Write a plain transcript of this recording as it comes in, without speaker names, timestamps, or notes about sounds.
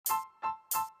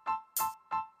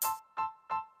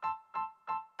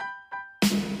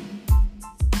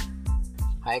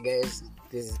Hi guys,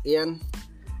 this is Ian,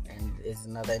 and it's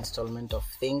another installment of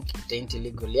Think It Ain't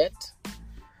Illegal Yet.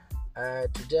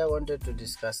 Today I wanted to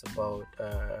discuss about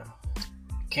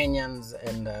Kenyans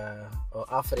and or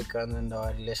Africans and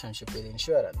our relationship with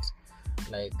insurance.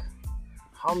 Like,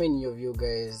 how many of you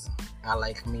guys are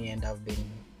like me and have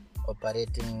been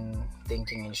operating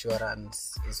thinking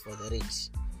insurance is for the rich?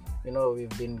 You know,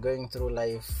 we've been going through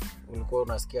life, ulikuwa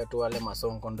unasikia tu wale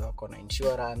masongo ndo wako na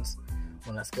insurance,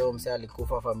 unasikia msee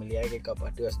alikufa familia yake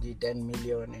kapatiwa sijui 10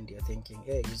 million and you're thinking,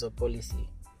 hey, hizo policy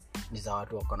ni za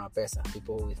watu wako na pesa,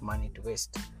 people with money to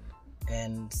waste.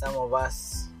 And some of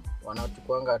us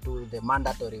wanatukuanga tu the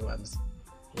mandatory ones,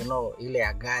 you know, ile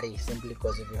ya gari, simply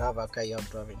because if you have a car you have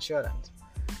to have insurance.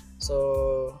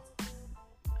 So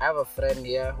I have a friend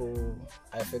here who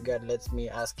I figured let me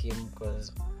ask him,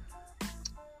 because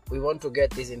we want to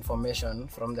get this information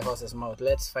from the horse's mouth.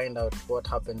 Let's find out what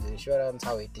happens in insurance,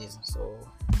 how it is. So,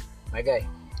 my guy.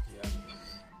 Yeah.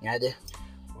 Nyaje?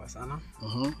 Wasana.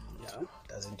 Yeah.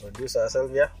 Let's introduce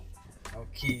ourselves here.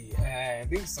 Okay.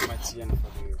 Thanks so much, Ian,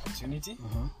 for the opportunity.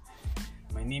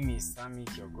 My name is Sami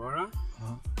Kiogora.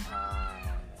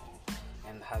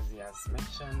 And as he has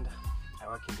mentioned, I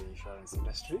work in the insurance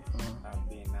industry. I've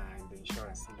been in the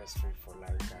insurance industry for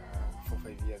like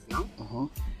 4-5 years now.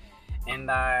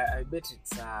 And I bet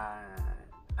it's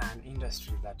an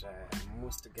industry that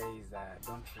most guys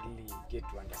don't really get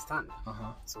to understand.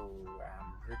 So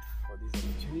I'm grateful for this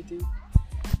opportunity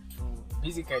to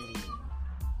basically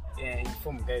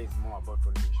inform guys more about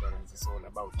what insurance is all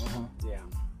about. Yeah.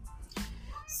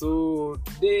 So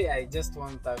today I just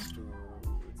want us to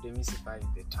demystify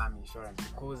the term insurance,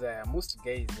 because most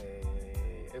guys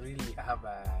really have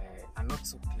a not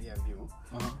so clear view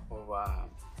of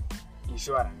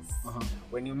insurance.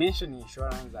 When you mention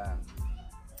insurance,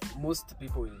 most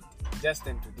people just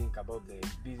tend to think about the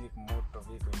basic motor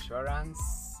vehicle insurance,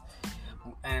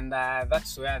 and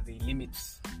that's where they limit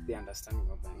the understanding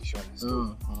of the insurance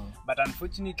too. But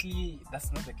unfortunately,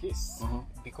 that's not the case,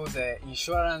 because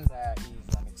insurance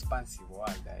is an expansive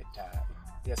world.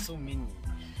 There are so many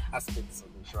aspects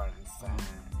of insurance.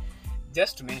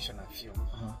 Just to mention a few,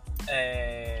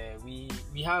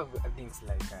 we have things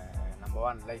like number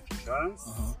one, life insurance.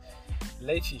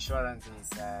 Life insurance is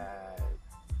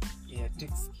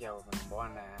takes care of number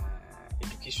one,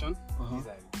 education. These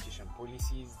are education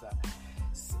policies,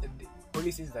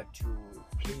 policies that you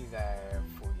place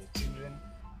for your children,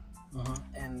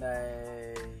 and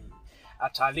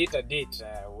at a later date,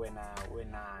 when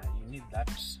you need that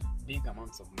big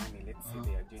amounts of money, let's say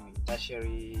they are doing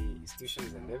tertiary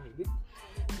institutions and everything,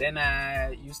 then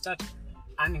you start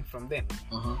earning from them.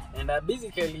 And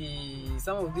basically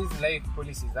some of these life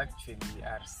policies actually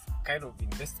are kind of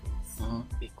investments,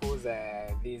 because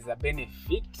there's a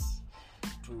benefit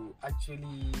to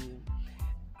actually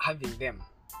having them,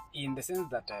 in the sense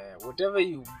that whatever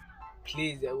you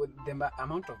place, the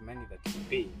amount of money that you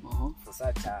pay for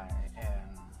such a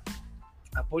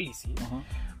policy,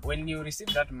 when you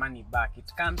receive that money back,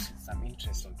 it comes with some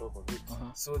interest on top of it.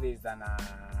 So there's an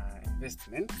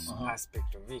investment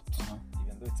aspect of it,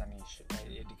 even though it's an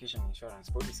education insurance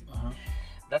policy.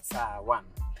 That's one.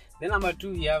 Then number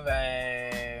two, we have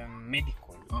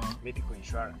medical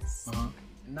insurance.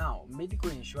 Now, medical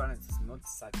insurance is not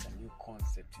such a new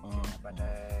concept in Kenya, but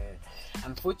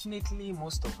unfortunately,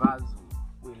 most of us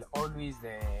will always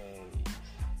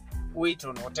wait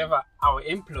on whatever our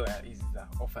employer is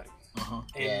offering.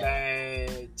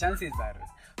 And chances are,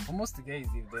 for most guys,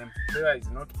 if the employer is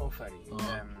not offering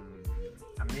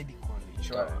a medical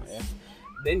insurance,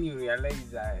 then you realize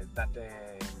that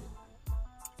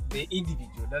the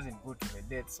individual doesn't go to the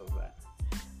depths of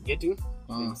getting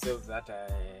themselves that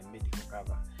medical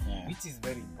cover, which is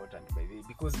very important, by the way,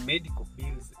 because medical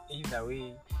bills, either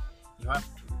way, you have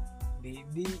to,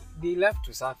 they'll have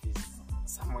to surface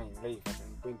somewhere in life at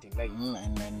some point in life.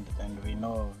 And we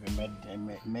know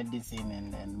medicine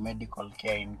and medical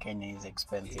care in Kenya is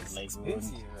expensive.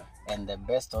 And the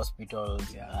best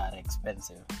hospitals are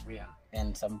expensive.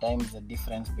 And sometimes the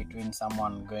difference between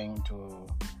someone going to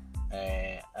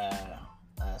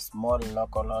a small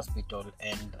local hospital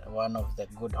and one of the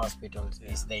good hospitals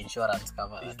is the insurance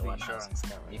cover.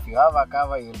 If you have a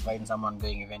cover, you'll find someone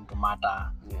going even to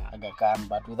Mata, Aga Khan,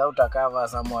 but without a cover,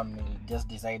 someone will just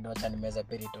decide what animes a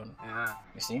Piriton.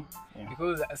 You see?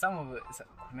 Because some of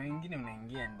and they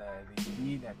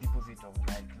need a deposit of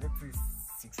like, let's say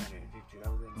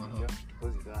 650,000. You have to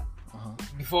deposit that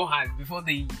before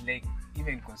they like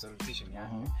even consultation.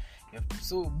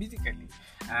 So basically,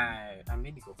 a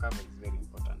medical cover is very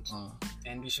important,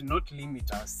 and we should not limit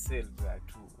ourselves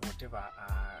to whatever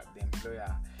the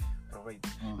employer provide.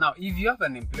 Now, if you have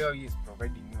an employer who is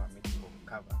providing you a medical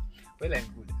cover, well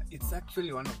and good. It's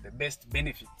actually one of the best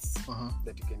benefits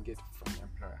that you can get from your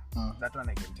employer. That one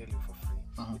I can tell you for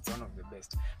free. It's one of the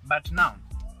best. But now,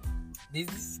 there's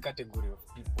this category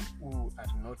of people who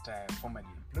are not formally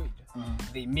employed.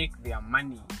 They make their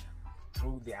money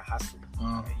through their hustle.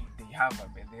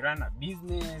 They run a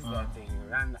business, they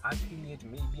run affiliate,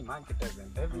 maybe marketers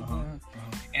and everything,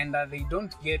 and they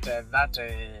don't get that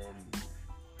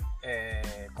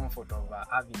comfort of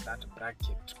having that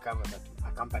bracket cover that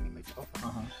a company might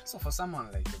offer. So for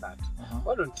someone like that,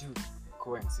 why don't you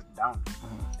go and sit down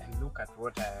and look at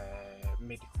what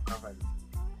medical covers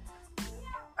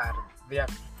are there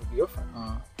to be offered,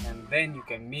 and then you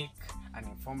can make an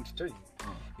informed choice.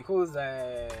 Because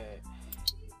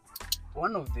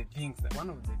one of the things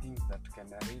that can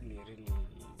really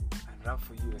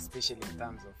unravel you, especially in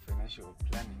terms of financial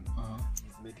planning,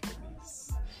 is medical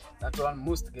bills. That one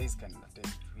most guys can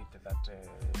attest to it, that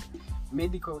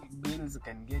medical bills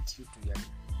can get you to your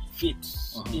feet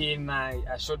in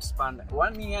a short span,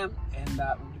 1 year, and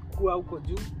ulikuwa huko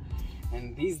juu,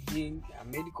 and this thing, a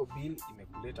medical bill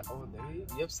imekuleta all the way.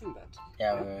 You have seen that?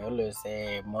 Yeah, we always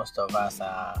say most of us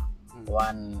are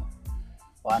one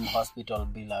hospital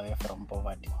bill away from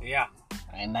poverty. Yeah.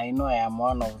 And I know I am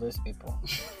one of those people.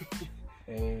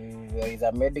 There is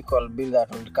a medical bill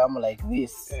that will come like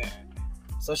this.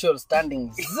 Social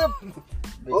standing, zip.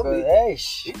 Because,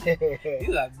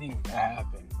 these are things that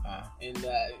happen. And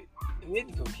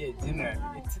medical care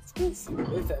generally, it's expensive.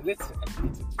 Let's admit it.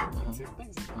 It's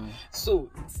expensive. So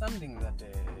it's something that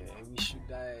we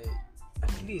should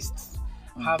at least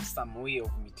have some way of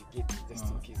mitigating just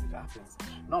in case it happens.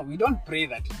 No, we don't pray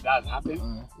that it does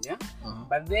happen.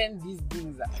 But then these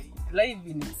things, life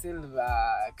in itself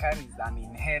carries an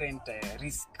inherent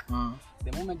risk.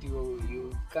 The moment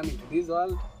you come into this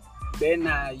world, then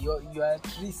you are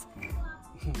at risk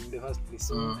in the first place.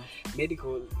 So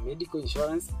medical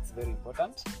insurance is very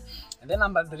important. And then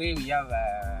number 3, we have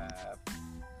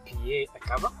PA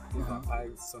cover. This is a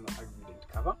personal accident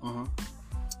cover.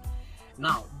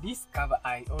 Now, this cover,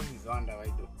 I always wonder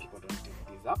why people don't take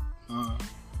this up.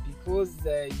 Because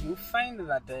you find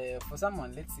that for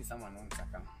someone, let's say someone owns a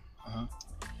car,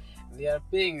 they are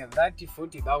paying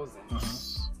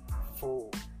 30,000-40,000 for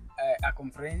a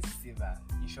comprehensive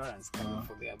insurance cover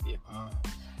for their vehicle.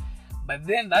 But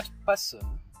then that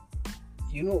person,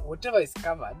 whatever is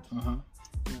covered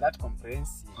in that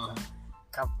comprehensive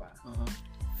cover,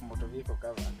 motor vehicle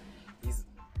cover, is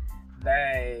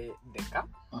the car,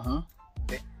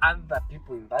 the other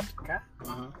people in that car,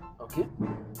 okay,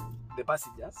 the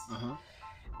passengers,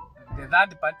 the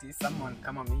third party, someone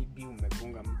kama maybe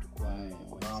umefunga mtu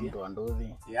kwa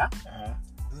ndozi. Yeah.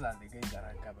 Those are the guys that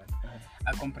are covered.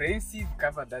 A comprehensive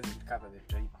cover doesn't cover the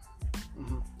driver.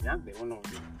 Yeah, the owner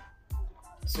of it.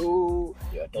 So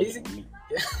basically,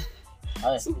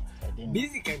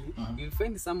 basically you'll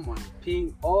find someone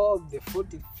paying all the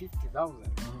 40,000-50,000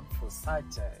 for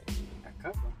such a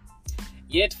cover.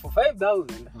 Yet for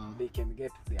 5,000 they can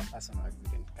get their personal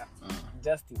accident cover,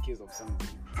 just in case of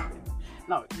something.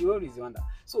 Now you always wonder,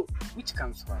 so which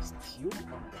comes first, you or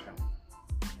the car?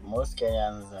 Most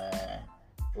Kenyans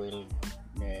will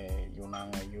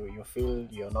you feel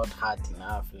you're not hurt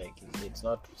enough, like it's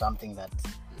not something that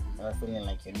you're feeling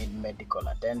like you need medical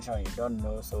attention, you don't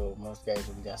know, so most guys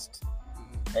will just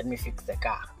let me fix the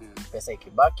car, pesa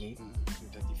ikibaki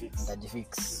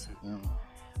nitajifix.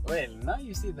 Well, now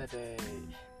you see that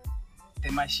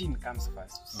the machine comes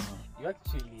first. You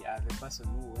actually are the person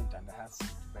who went and has to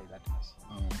buy that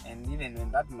machine. And even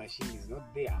when that machine is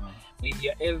not there, with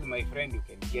your health, my friend, you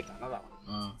can get another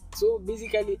one. So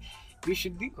basically, you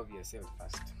should think of yourself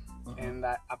first. And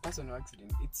a personal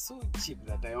accident, it's so cheap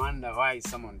that I wonder why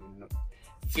someone will not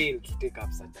fail to take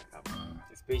up such a cover.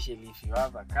 Especially if you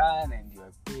have a car and you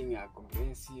are paying a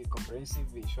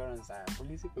comprehensive insurance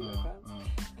policy for your car.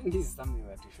 And this is something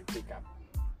that you should take up.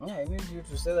 Yeah, I need you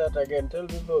to say that again. Tell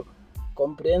people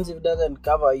comprehensive doesn't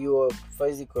cover your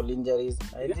physical injuries.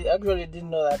 I actually didn't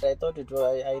know that. I thought it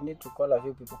was. I need to call a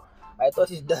few people. I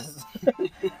thought it does.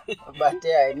 But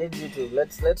yeah, I need you to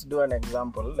let's do an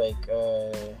example. Like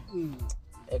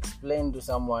explain to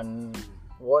someone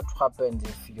what happens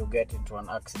if you get into an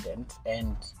accident,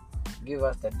 and give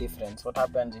us the difference. What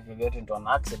happens if you get into an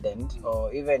accident,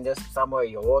 or even just somewhere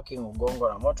you're walking, ugongo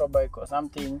on a motorbike or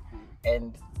something,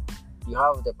 and you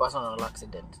have the personal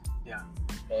accident. Yeah.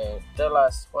 Tell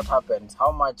us what happens.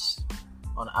 How much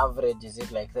on average is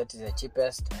it? Like that is the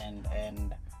cheapest,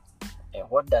 and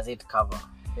what does it cover?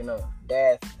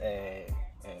 Death,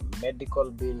 medical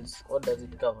bills. What does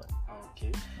it cover?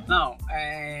 Okay. Now,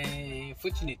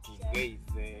 fortunately, guys,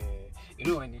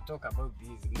 when you talk about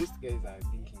these, most guys are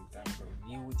thinking in terms of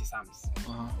huge sums.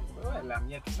 Well, I'm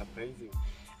here to surprise you.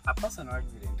 A personal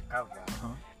accident cover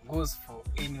goes for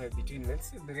anywhere between, let's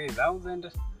say, 3,000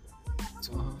 to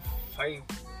 5,000,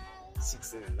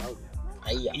 6,000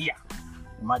 a year. Yeah.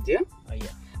 Imagine a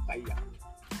year. A year.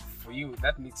 For you,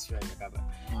 that makes sure you're covered.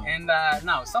 And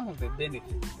now, some of the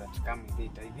benefits that come with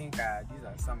it, I think these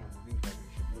are some of the things that we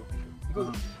should look into.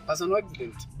 Because personal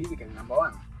accident, basically, number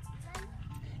one,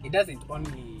 it doesn't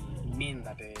only mean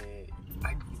that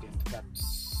accidents that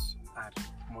are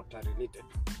motor related.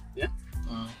 Yeah.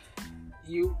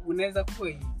 You unaweza kuwa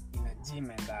in a gym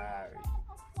and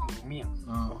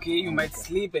okay, you might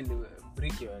sleep and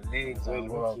break your legs while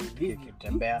walking.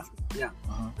 Yeah,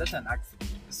 that's an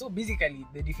accident. So basically,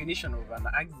 the definition of an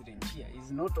accident here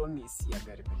is not only it's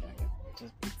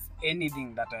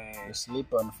anything that you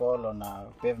slip and fall on a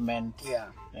pavement.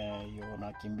 Yeah. You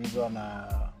unakimbizwa na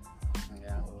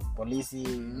polisi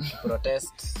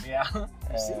protest. Yeah.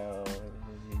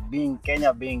 Being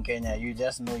Kenya, you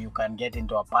just know you can get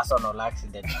into a personal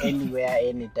accident anywhere,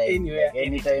 anytime.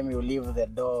 Anytime you leave the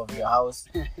door of your house.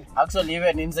 Actually,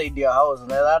 even inside your house,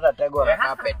 unaweza tegwa na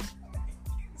carpet.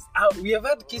 We have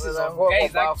had cases of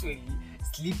guys actually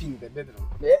sleeping in the bedroom.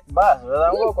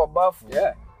 Unaweza kwa bafu.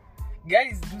 Yeah.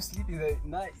 Guys do sleep in the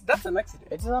night. That's an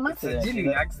accident. It's an accident. It's a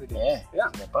genuine accident. Yeah.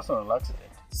 It's a personal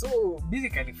accident. So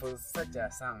basically, for such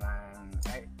a sum,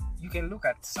 you can look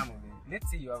at some of it.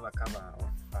 Let's say you have a cover of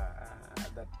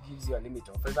that gives you a limit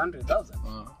of 500,000.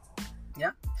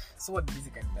 Yeah. So what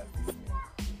basically does this mean?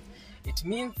 It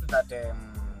means that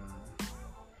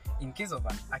in case of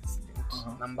an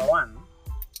accident, number one,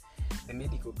 the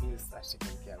medical bills are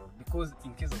taken care of. Because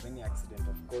in case of any accident,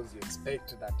 of course, you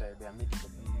expect that there are medical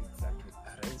bills that will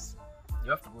arise.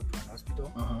 You have to go to an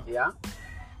hospital. Yeah.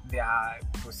 There are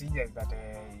procedures that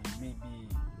maybe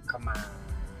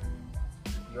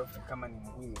you have to come and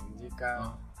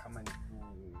come and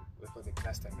for the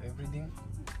cluster and everything.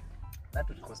 That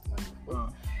will cost money, of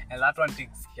course. And that one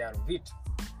takes care of it.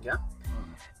 Yeah.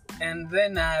 And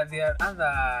then there are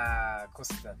other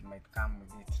costs that might come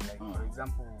with it. Like for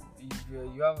example, if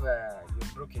you have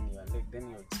you're broken your leg, then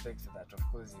you expect that of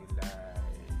course you'll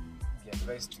be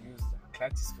advised to use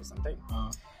clutches for some time.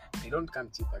 They don't come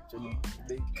cheap actually.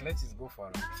 The clutches go for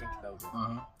around 20,000,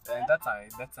 and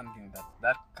that's something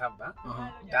that cover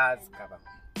does cover.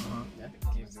 Yeah, it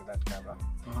gives you that cover.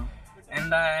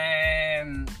 And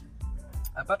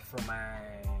apart from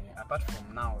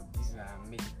now, these are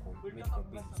medical bills.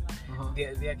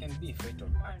 There can be fatal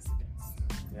accidents.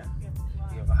 Yeah,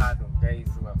 we have heard of guys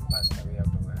who have passed away out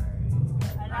of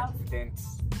an accident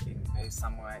in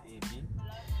somewhere AB.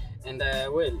 And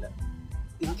well,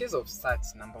 in case of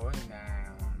such, number one,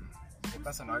 the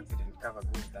personal accident cover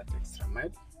goes that extra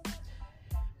mile.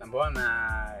 Number one,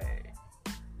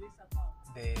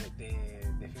 the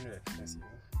funeral expenses.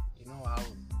 You know how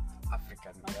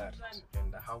African we are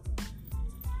and how we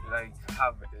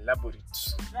have elaborate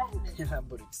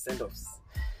send-offs.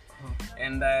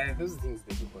 And those things,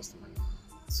 they do cost money.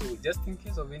 So just in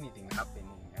case of anything happening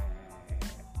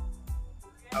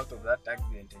out of that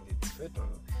accident and it's fatal,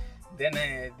 then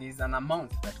there's an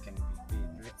amount that can be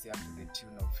paid, let's say up to the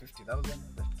tune of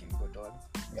 50,000 that can go towards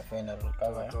the funeral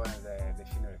cover, towards the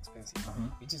funeral expenses,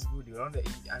 which is good.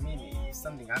 If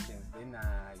something happens, then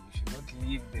you should not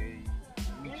leave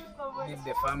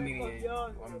the family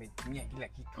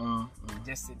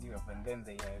just sit you up, and then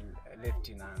they are left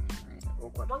in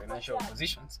awkward financial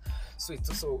positions. So it's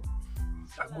also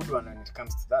a good one when it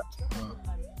comes to that.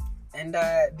 And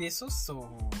there's also,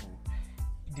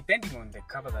 depending on the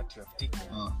cover that you have taken,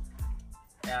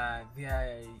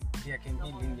 there can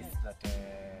be limits that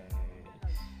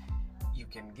you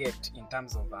can get in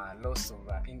terms of loss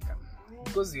of income.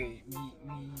 Because we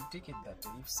take it that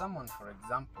if someone, for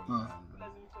example,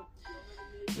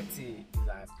 let's say is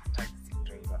a taxi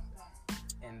driver,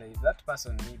 and if that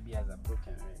person maybe has a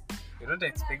broken leg, you don't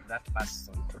expect that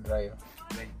person to drive.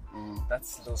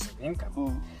 That's loss of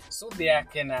income. So there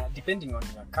can, depending on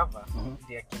your cover,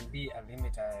 there can be a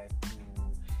limit to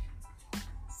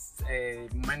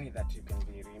money that you can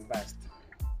be reimbursed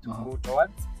to go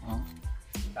towards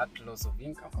that loss of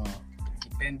income.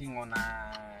 Depending on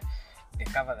the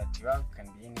cover that you have, can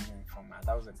be anything from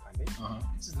 1,000 per day,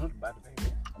 which is not bad, by the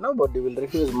way. Nobody will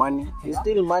refuse money. It's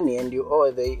still money, and you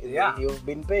owe you've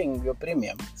been paying your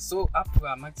premium. So up to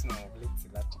a maximum of, let's say,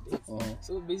 30 days.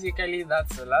 So basically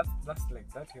that's like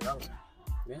 30,000.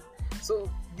 Yeah. So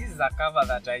this is a cover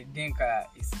that I think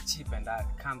is cheap and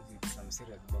comes with some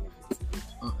serious benefits.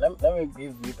 Let me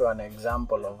give you an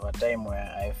example of a time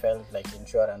where I felt like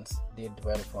insurance did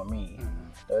well for me.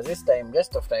 There was this time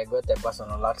just after I got a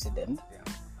personal accident.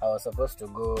 I was supposed to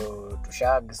go to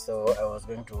Shag, so I was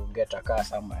going to get a car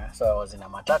somewhere. So I was in a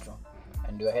matatu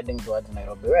and we were heading towards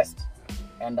Nairobi West.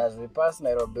 And as we passed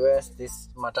Nairobi West, this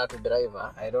matatu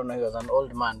driver, I don't know, he was an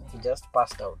old man, he just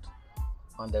passed out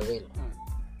on the wheel.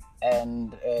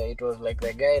 And it was like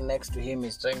the guy next to him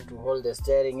is trying to hold the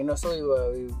steering, so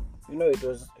it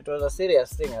was a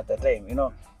serious thing at the time.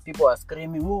 People are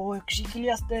screaming, "Oh,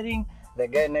 shikilia steering!" The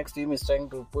guy next to him is trying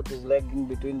to put his leg in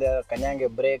between the kanyange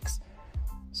brakes.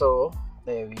 So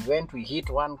we hit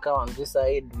one car on this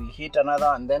side, we hit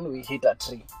another, and then we hit a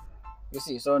tree. You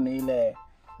see, so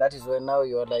that is when now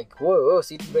you're like, whoa,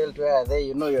 seatbelt, where are they?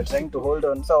 You're trying to hold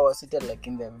on. So I was seated like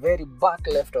in the very back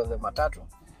left of the matatu.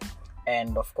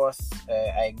 And of course,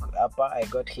 I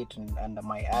got hit under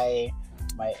my eye,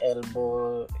 my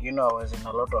elbow. I was in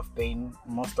a lot of pain.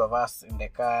 Most of us in the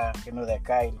car, the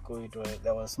car,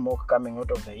 there was smoke coming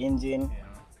out of the engine.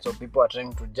 So people are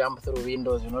trying to jump through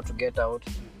windows, to get out.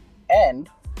 And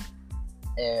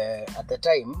at the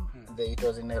time, it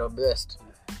was in Nairobi West.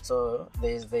 So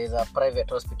there's a private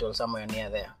hospital somewhere near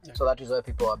there. So that is why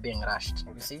people are being rushed.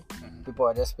 You see,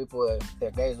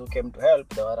 the guys who came to help,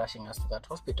 they were rushing us to that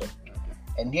hospital.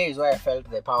 And here is why I felt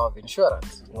the power of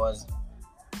insurance was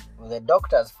the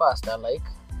doctors first are like,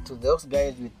 to those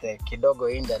guys with the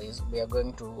kidogo injuries,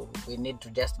 we need to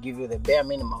just give you the bare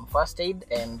minimum first aid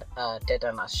and a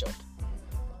tetanus shot.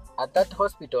 At that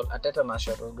hospital, a tetanus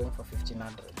shot was going for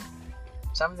 1,500.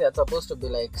 Something that's supposed to be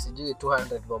like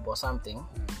 200 bob or something.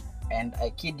 And I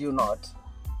kid you not,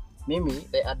 Mimi,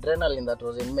 the adrenaline that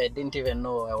was in me, I didn't even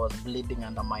know I was bleeding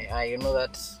under my eye.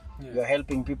 You're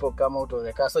helping people come out of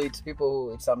the car. So it's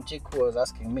some chick who was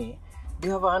asking me, "Do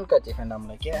you have a handkerchief?" And I'm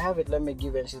like, "Yeah, I have it, let me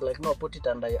give it." And she's like, "No, put it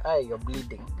under your eye, you're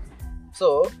bleeding."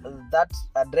 So that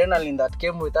adrenaline that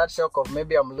came with that shock of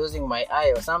maybe I'm losing my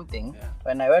eye or something,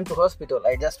 when I went to hospital,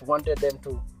 I just wanted them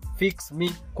to fix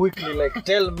me quickly, like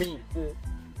tell me,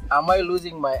 am I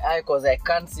losing my eye because I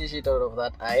can't see shit out of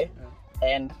that eye?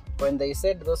 And when they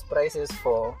said those prices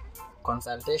for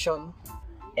consultation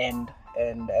and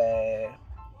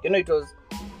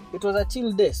it was a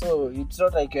chill day, so it's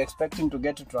not like you're expecting to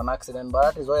get into an accident,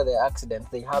 but that is why the accidents,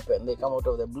 they happen, they come out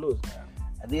of the blues.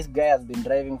 This guy has been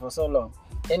driving for so long.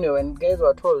 Anyway, when guys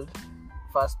were told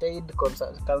first aid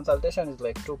consultation is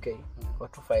like 2k or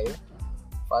 2.5,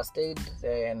 first aid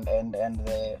and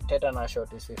the tetanus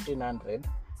shot is 1,500,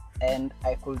 and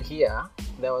I could hear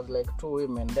there was like two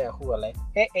women there who were like,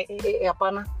 hey,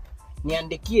 hapana,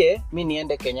 niandikie mi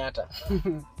niende Kenyatta.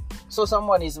 So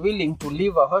someone is willing to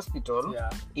leave a hospital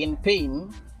in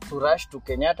pain to rush to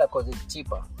Kenyatta because it's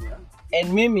cheaper.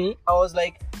 And Mimi, I was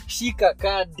like, shika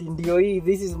card, ndio hii,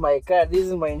 this is my card, this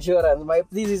is my insurance,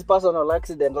 this is personal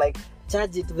accident, like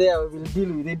charge it there, we will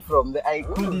deal with it from there. I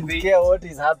couldn't care what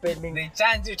is happening. They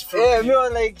charge it from you. Me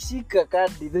was like, shika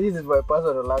card, this is my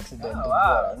personal accident.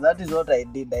 Wow. That is what I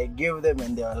did. I gave them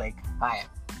and they were like, hi,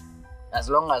 as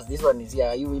long as this one is here,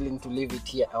 are you willing to leave it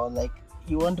here? I was like,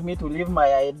 you want me to leave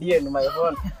my ID and my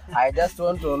phone? I just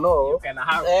want to know.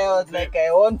 I was like,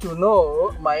 I want to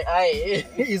know my eye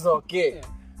is okay.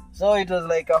 So it was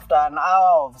like after an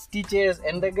hour of stitches,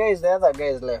 and the other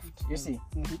guys left, you see.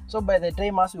 So by the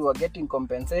time as we were getting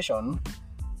compensation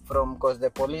because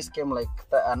the police came like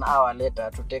an hour later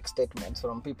to take statements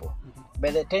from people.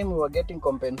 By the time we were getting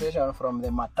compensation from the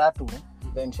matatu,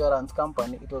 the insurance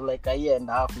company, it was like a year and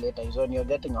a half later is when you're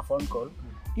getting a phone call.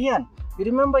 Ian, you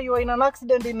remember you were in an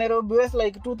accident in Nairobi West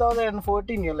like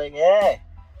 2014? You're like,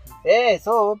 hey,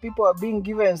 so people are being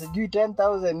given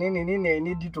 10,000, I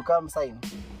need you to come sign.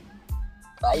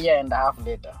 A year and a half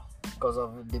later, because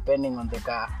of depending on the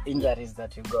car injuries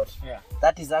that you got.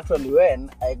 That is actually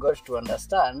when I got to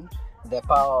understand the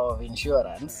power of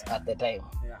insurance at the time,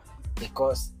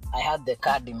 because I had the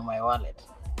card in my wallet.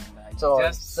 So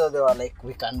they were like,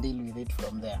 we can deal with it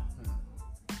from there.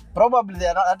 Probably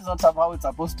that's not how it's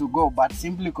supposed to go, but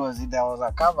simply because there was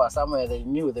a cover somewhere, they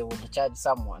knew they would charge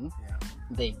someone.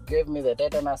 They gave me the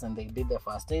tetanus and they did the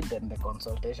first aid and the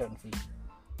consultation fee.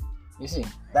 You see,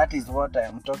 that is what I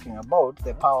am talking about,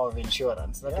 the power of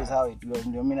insurance. That is how it goes.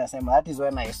 That is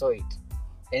when I saw it.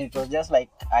 And it was just like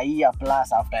a year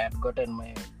plus after I had gotten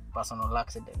my personal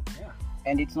accident.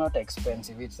 And it's not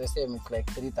expensive. It's the same. It's like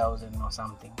 3,000 or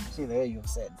something. See the way you've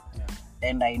said.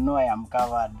 And I know I am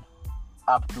covered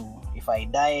up to, if I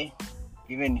die,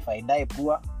 even if I die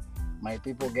poor, my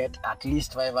people get at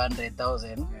least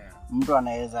 500,000. Mtu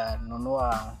anaweza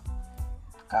nunua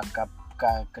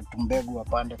katumbegu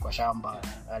apande kwa shamba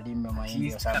alime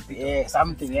mahindi or something. Capital.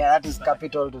 Something. That is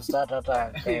capital to start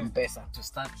hata M-Pesa. To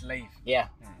start life. Yeah.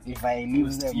 If I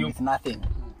leave them with nothing,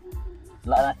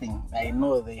 I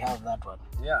know they have that one.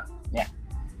 Yeah. Yeah.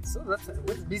 So that's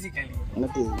basically.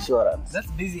 That is insurance.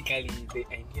 That's basically the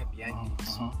idea behind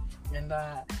it. And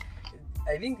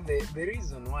I think the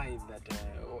reason why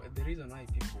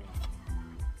people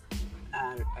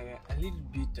are a little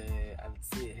bit, I'll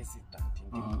say, hesitant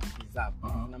in this up.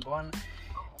 Number one,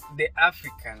 the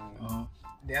African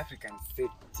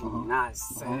setting in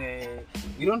us.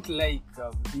 We don't like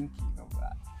thinking of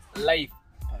life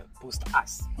post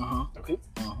us. Okay.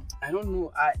 I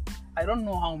don't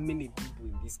know how many people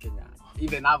in this Kenya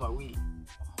even have a will.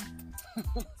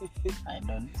 I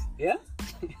don't. Yeah.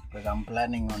 Because I'm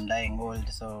planning on dying old,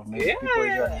 so maybe people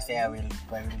usually say I will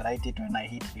write it when I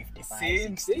hit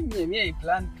 55. Same. Me, I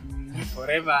plan to live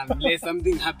forever unless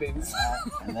something happens.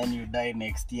 And then you die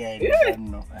next year. And you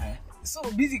don't know. So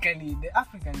basically, the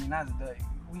African in us,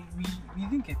 we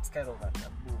think it's kind of a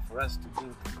taboo for us to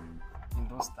think in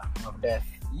those terms Of death.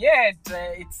 Yet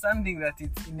it's something that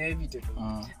it's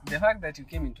inevitable. The fact that you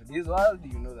came into this world,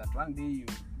 you know that one day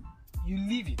you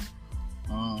leave it.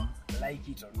 Like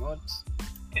it or not,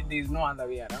 and there is no other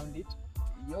way around it.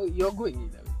 You're going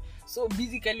either way. So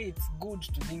basically, it's good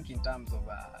to think in terms of,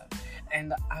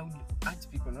 and I would urge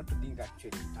people not to think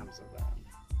actually in terms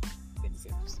of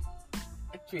themselves.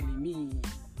 Actually,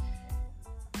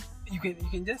 you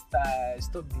can just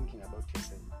stop thinking about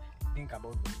yourself. Think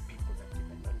about the people that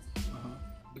depend on you,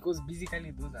 because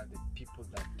basically those are the people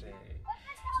that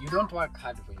you don't work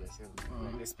hard for yourself,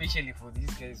 and especially for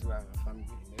these guys who have a family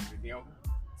and everything.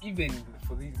 Even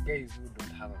for these guys who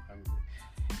don't have a family,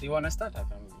 they want to start a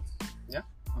family. Yeah.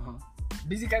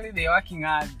 Basically, they're working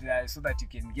hard so that you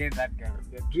can get that girl,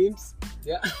 their dreams.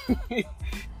 Yeah.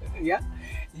 Yeah.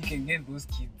 You can get those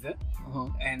kids,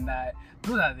 and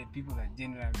those are the people that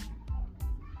generally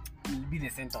will be the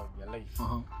center of your life,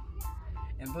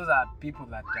 and those are people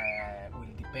that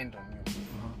will depend on you,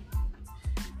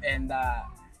 and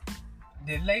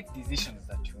the life decisions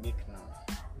that you make now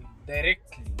will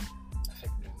directly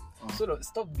affect them. So don't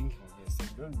stop thinking of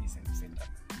yourself. Don't be self-centered.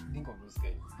 Think of those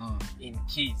guys. In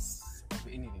case of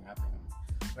anything happening,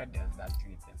 where does that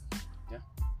leave them? Yeah.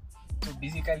 So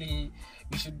basically,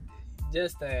 we should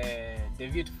just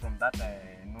deviate from that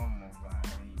norm of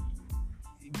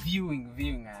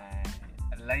viewing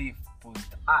life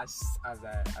post us as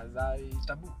a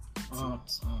taboo. It's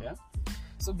not. Yeah.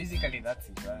 So basically, that's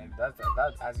it.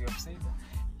 That as you have said,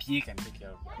 PA can take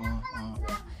care of that.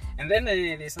 Yeah. And then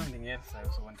there's something else I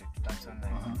also wanted to touch on.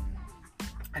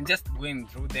 And just going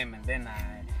through them, and then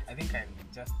I think I'll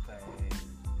just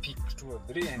pick 2 or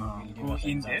 3 and we'll go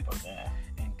in depth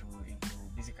into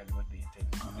basically what they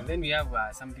entail. And then we have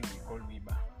something we call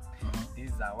WIBA.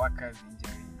 This is a Workers'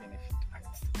 Injury Benefit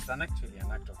Act. It's actually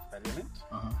an act of parliament.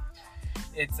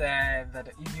 It's that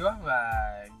if you have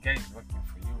guys working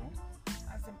for you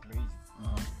as employees,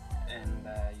 and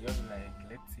you have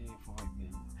let's say for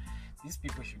these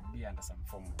people should be under some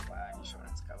form of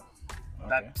insurance cover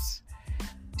that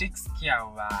takes care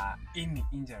of any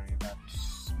injury that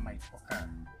might occur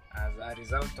as a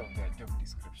result of their job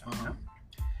description.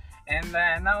 And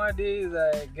nowadays,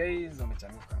 guys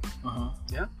wamechanuka.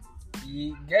 Yeah,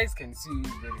 guys can sue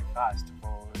very fast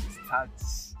for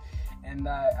starts, and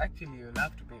actually you'll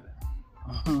have to pay that.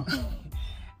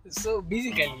 So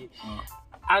basically,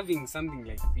 having something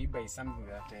like WIBA is something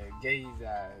that guys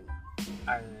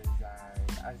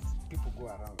as people go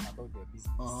around about their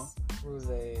business, because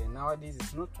nowadays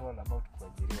it's not all about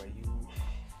kuajiriwa.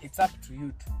 It's up to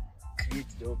you to create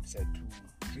jobs, to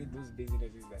create those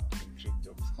businesses that can create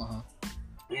jobs.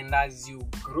 And as you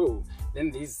grow,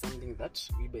 then there is something that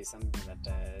WIBA is something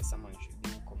that someone should do.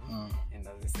 And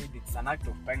as I said, it's an act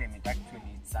of parliament.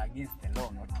 Actually, it's against the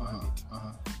law not to have it.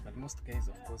 But most guys,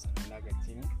 of course, are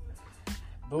negative.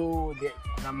 Though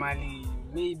normally,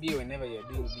 maybe whenever you're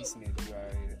doing business, you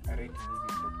are already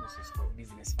maybe in the process for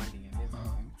business funding and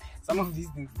everything. Some of these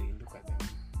things, they look at them.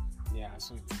 Yeah,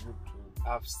 so it's good to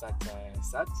have such, and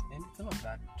it's not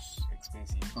that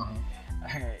expensive.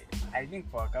 I think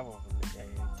for a couple of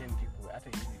 10 people, at a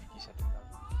easy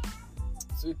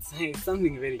 10,000. So it's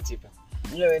something very cheaper.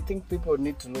 Yeah, I think people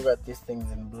need to look at these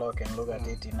things in block and look at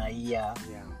it in a year.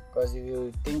 Yeah. Because if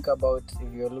you think about,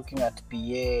 if you're looking at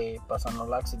PA,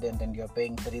 personal accident, and you're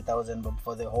paying 3,000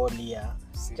 for the whole year,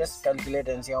 just calculate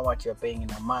and see how much you're paying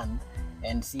in a month,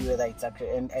 and see whether it's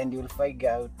actually, and you'll figure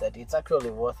out that it's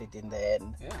actually worth it in the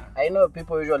end. Yeah. I know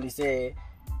people usually say,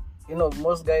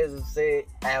 most guys say,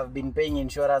 I have been paying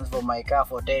insurance for my car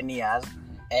for 10 years,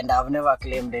 and I've never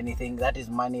claimed anything. That is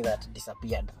money that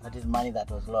disappeared. That is money that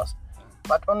was lost.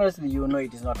 But honestly, you know,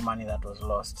 it is not money that was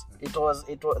lost. It was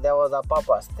there was a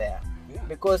purpose there. Yeah.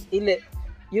 Because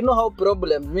you know how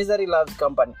problems, misery loves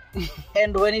company.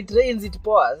 And when it rains, it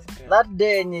pours. Yeah. That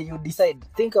day you decide,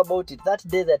 think about it, that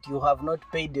day that you have not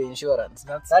paid your insurance,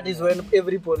 that is when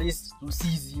every police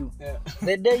sees you. Yeah.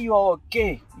 The day you are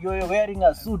okay, you are wearing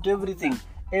a suit, everything,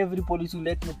 every police will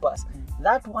let you pass.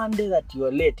 That one day that you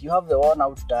are late, you have the worn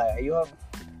out tire, you have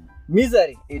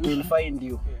misery, it will find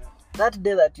you. Yeah. That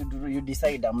day that you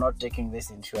decide, I'm not taking this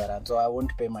insurance, so I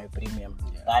won't pay my premium.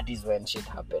 Yeah. That is when shit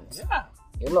happens. Yeah.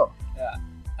 You know? Yeah.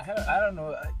 I don't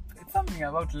know. It's something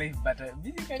about life, but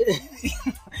basically...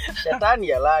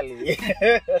 Shetani halali.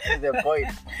 That is the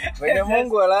point. When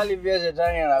Mungu halali pia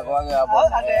shetani anakuanga hapo.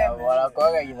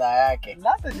 Anakuanga idhaa yake.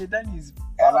 Lata shetani is...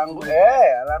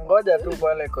 Anangoja tu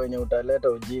pale kwenye utaleta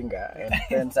ujinga, and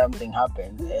then something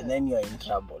happens and then you are in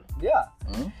trouble. Yeah.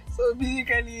 So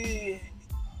basically...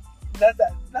 That's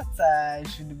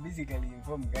should basically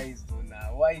inform guys on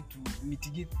why to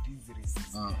mitigate these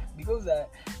risks. Because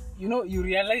you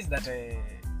realize that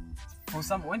when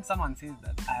someone says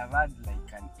that I have had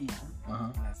like an ear in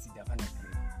a sijafanya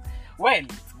claim, well,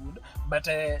 it's good, but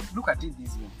look at it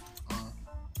this way.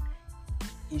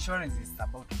 Insurance is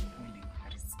about pooling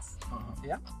risks.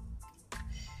 Yeah.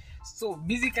 So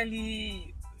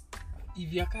basically,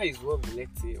 if your car is worth,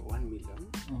 let's say 1 million,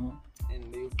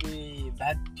 and you pay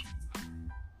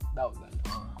 30,000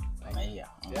 a year,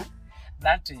 yeah,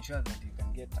 that ensures that you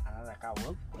can get another car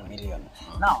worth $1 million.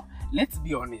 Now, let's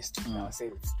be honest with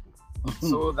ourselves too,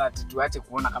 so that tuache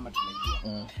kuona kama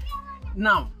tunajua.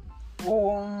 Now,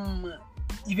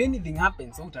 if anything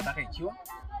happens, so utataka ikiwa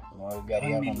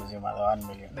gari yako mzima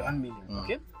the 1 million,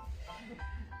 okay?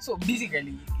 So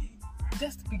basically,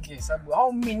 just pick hesabu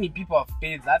how many people have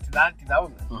paid that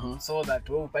 30,000 so that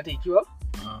wewe upate ikiwa,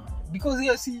 because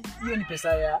hiyo ni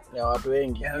pesa ya watu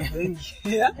wengi.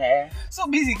 Yeah. So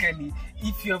basically,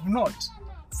 if you have not,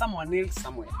 someone else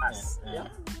somewhere has. Yeah.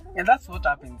 And that's what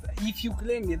happens. If you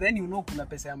claim it, then you know kuna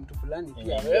pesa ya mtu fulani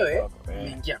pia wewe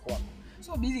umeingia kwako.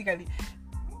 So basically,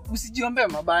 usijiombe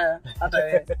mabaya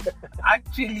hata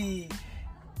actually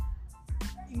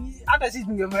hata sisi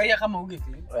tungefurahia kama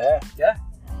ungeclaim. Yeah.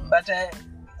 But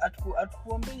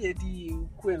atukuombe eti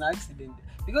kuwe na accident,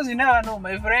 because you never know,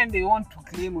 my friend, they want to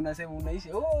claim, unasema unaishi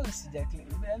sija claim,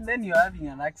 and then you are having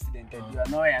an accident and you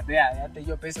are nowhere there, hata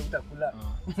hiyo pesa utakula.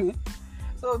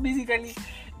 So basically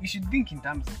you should think in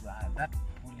terms of that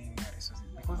pooling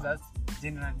resources, because that's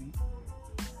generally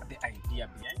the idea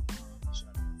behind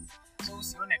insurance. So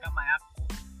usione kama yako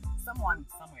someone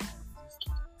somewhere else.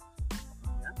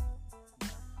 Yeah.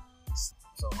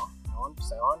 So I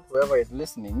want whoever is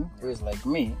listening, who is like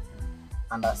me,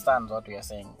 understands what we are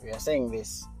saying. We are saying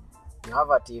this: you have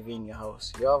a TV in your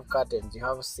house, you have curtains, you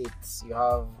have seats, you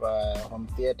have home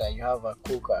theater, you have a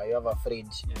cooker, you have a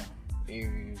fridge.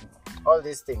 All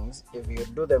these things, if you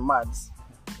do the maths,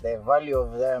 the value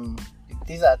of them,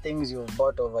 these are things you've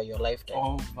bought over your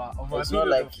lifetime. It's not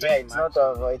like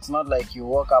it's not like you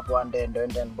woke up one day and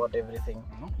went and bought everything.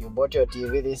 You bought your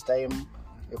TV this time,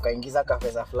 you kaingiza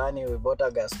kafeza flani, we bought a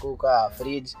gas cooker, a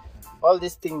fridge. All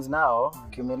these things now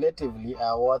cumulatively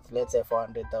are worth, let's say,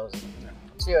 400,000.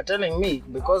 So you're telling me,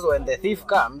 because when the thief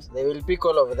comes, they will pick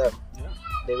all of them.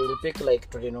 They will pick like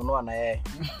tulinunua na yeye.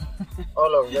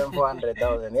 All of them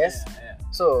 400,000. Yes.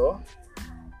 So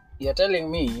you're telling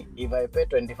me, if I pay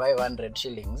 2,500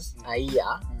 shillings a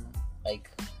year, like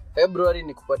February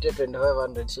nikupatia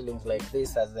 2,500 shillings like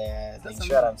this as the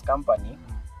insurance company,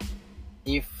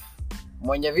 if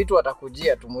mwenye vitu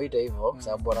atakujia tumuite hivyo,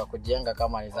 sababu anakujenga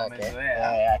kama ni zake,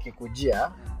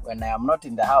 akikujia when I am not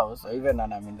in the house, or even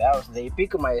when I'm in the house, they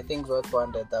pick my things worth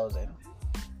 400,000.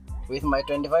 With my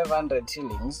 2,500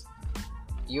 shillings,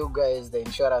 you guys, the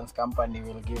insurance company,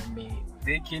 will give me.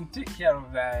 They can take care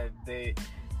of the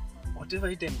whatever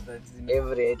item that is in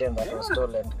every item that was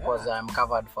stolen, because I'm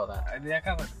covered for that. They are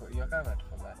covered for. You're covered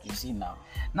for that. You see now.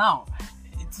 Now,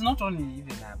 it's not only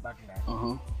even a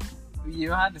backline.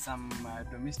 You had some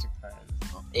domestic fires.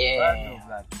 Yeah.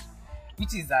 That,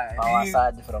 which is power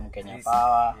surge from Kenya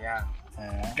Power. Yeah.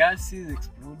 Gas is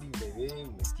exploding the way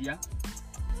umesikia.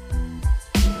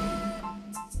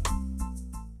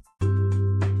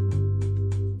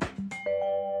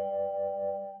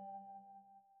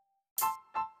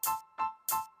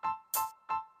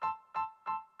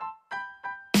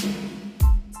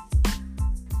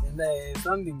 And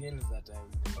something else that I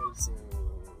would also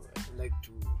like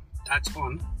to touch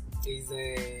on is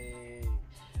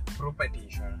property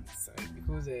insurance,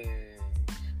 because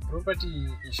property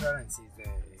insurance is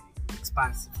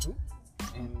expensive too.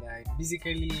 and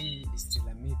basically it's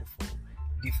tailor-made for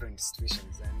different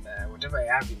situations. And whatever I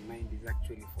have in mind is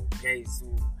actually for guys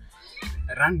who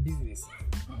run business,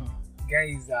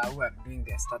 guys who are doing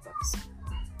their startups,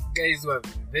 guys who have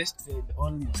invested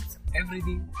almost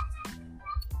everything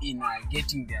in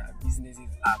getting their businesses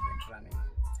up and running.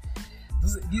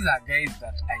 These are guys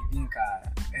that I think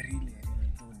really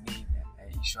do need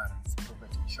insurance,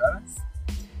 property insurance,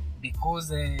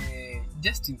 because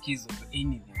just in case of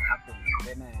anything happening,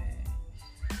 then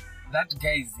that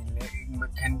guy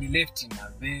can be left in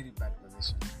a very bad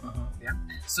position. Yeah,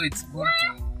 so it's good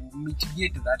to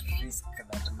mitigate that risk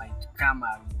that might come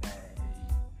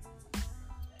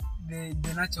with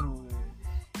the natural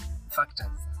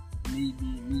factors.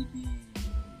 Maybe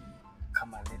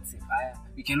come on, let's say fire.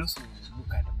 We can also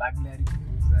look at burglary,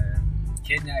 because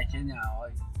Kenya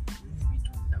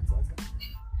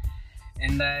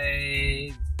and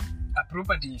a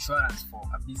property insurance for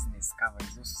a business cover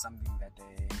is also something that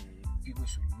people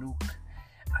should look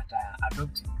at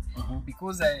adopting,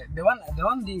 because the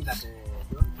one thing that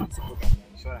the one principle that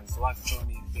insurance works on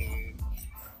is the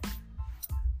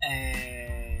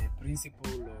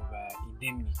principle of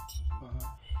indemnity.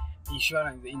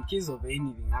 Insurance, in case of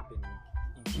anything happening,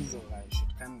 in case of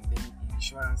shortcoming, then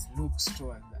insurance looks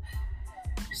towards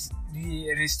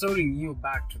restoring you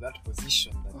back to that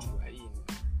position that you were in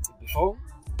before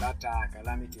that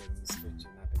calamity or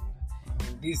misfortune happened.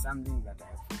 And this is something that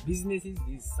for businesses,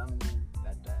 this is something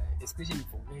that especially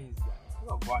for guys who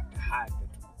have worked hard,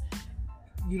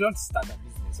 you don't start a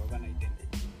business overnight,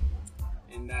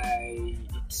 and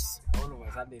it's all of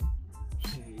a sudden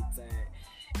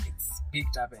it's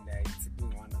picked up and it's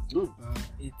doing wonders.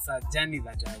 It's a journey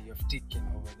that you have taken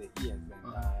over the years,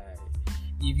 and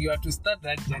if you are to start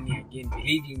that journey again,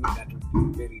 believe me, that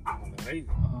would be very demoralizing.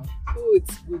 So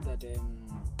it's good that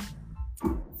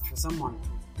for someone to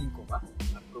think of a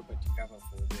property cover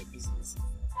for their business.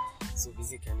 So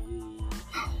basically,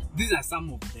 these are some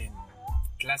of the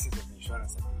classes of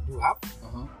insurance that we do have.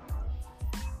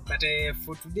 But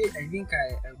for today, I think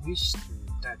I wish to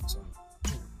touch on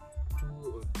two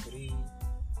or three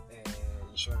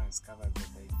insurance covers that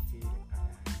I feel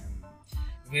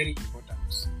very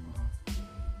important.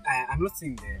 I'm not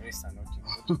saying the rest are not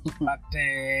important, but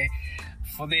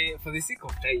for the sake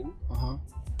of time,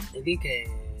 I think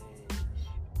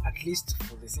at least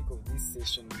for the sake of this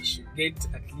session, we should get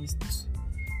at least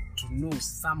to know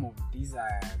some of these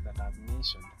that I've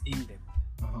mentioned in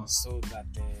depth, so that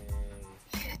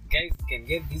guys can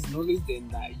get this knowledge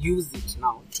and use it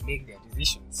now to make their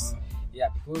decisions. Yeah,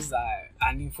 because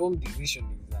an informed decision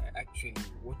is actually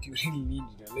what you really need.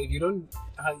 If you don't,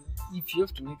 if you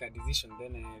have to make a decision,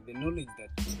 then the knowledge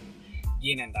that you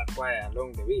gain and acquire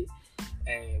along the way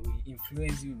will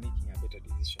influence you making a better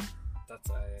decision. That's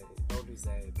always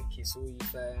the case. So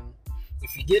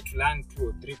if you get to learn 2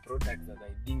 or 3 products that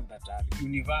I think that are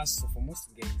universal for most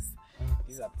guys,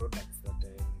 these are products that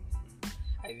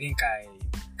I think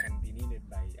can be needed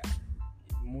by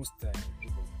most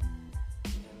people.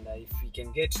 And if we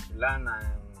can get to learn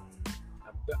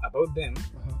about them,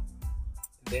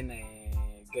 then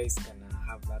guys can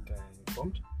have that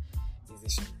informed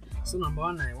decision. So number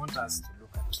one, I want us to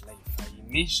look at life.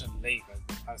 I mentioned life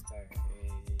as the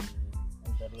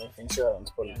first the life insurance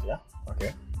policy. Yeah.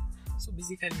 Okay. So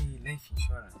basically, life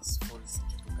insurance falls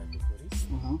into 2 categories.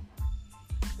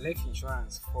 Life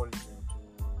insurance falls into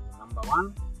number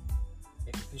one,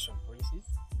 education policies.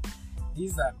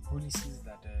 These are policies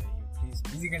that you place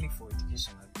basically for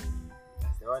education,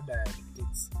 as the word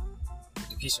dictates.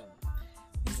 Education.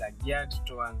 These are geared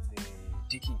towards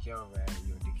taking care of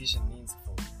your education needs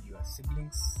for your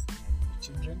siblings and your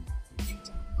children in the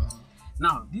future.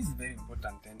 Now, this is very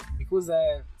important, and because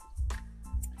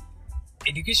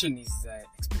education is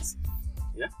expensive.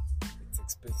 Yeah, it's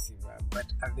expensive,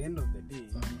 but at the end of the day,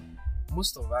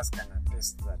 most of us can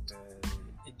attest that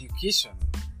education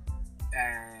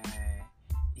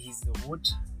is what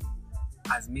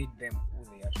has made them who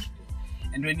they are today.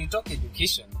 And when you talk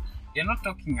education, you're not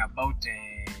talking about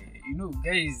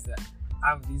guys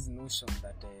have this notion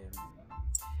that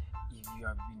if you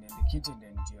have been educated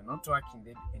and you're not working,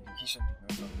 then education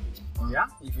did not work. Yeah,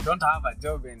 if you don't have a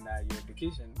job and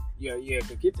you're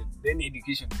educated, then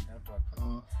education did not work for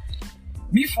you.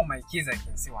 Me, for my case, I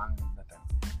can say one thing that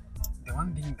the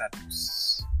one thing that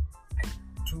I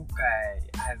took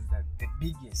as the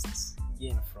biggest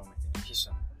gain from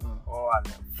education, or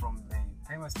from the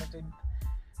time I started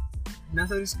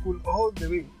nursery school all the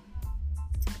way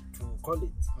to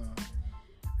college,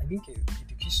 I think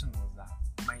education was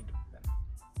a mind opener,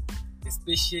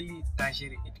 especially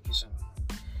tertiary education.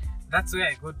 That's where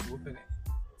I got to open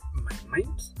my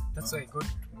mind That's why I got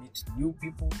to meet new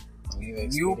people, New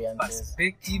new experiences.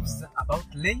 perspectives about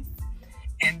life.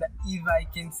 And if I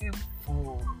can say,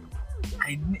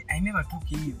 I never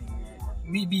took anything.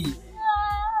 Maybe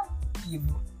if,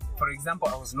 for example,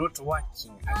 I was not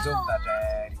working a job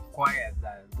that required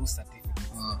those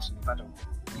certificates.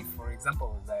 If, for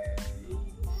example,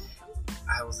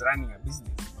 I was running a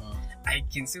business, I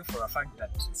can say for a fact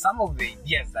that some of the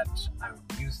ideas that I'm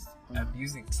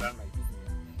using to run my business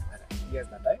are ideas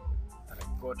that I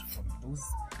got from those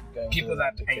people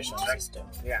that I interact.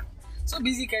 Yeah. So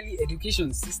basically,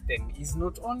 education system is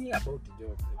not only about the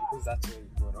job, because that's where you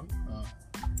go wrong.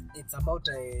 It's about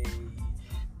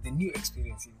the new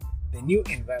experiences, the new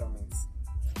environments.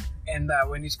 And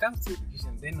when it comes to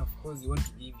education, then of course you want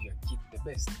to give your kid the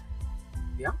best.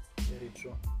 Yeah, Very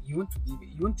true. you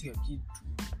want your kid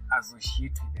to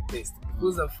associate with the best,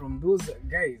 because from those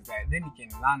guys, then he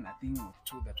can learn a thing or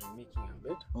two that will make him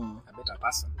a better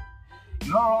person.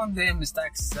 You don't want them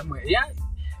stuck somewhere. Yeah,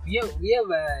 we have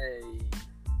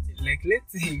like,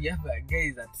 let's say we have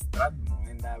guys at Stradmo,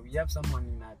 and we have someone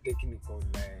in a technical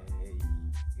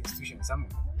institution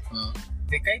somewhere.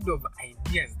 The kind of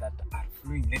ideas that are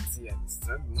flowing, let's say, at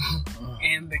Stradmo,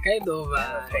 and the kind of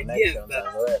ideas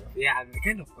that, the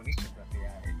kind of connections that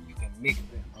you can make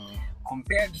them,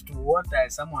 compared to what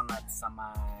someone at some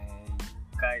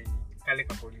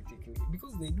Kaleka Polytechnic,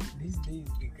 because they do these days,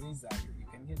 degrees you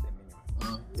can get them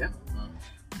anywhere.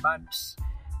 But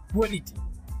quality,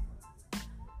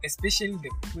 especially the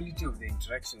quality of the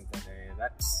interactions that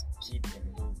that kid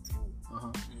can go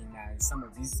through in some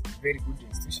of these very good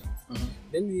institutions,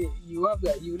 then you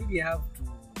really have to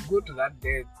go to that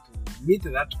depth to meet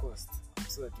that cost,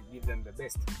 so that you give them the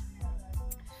best.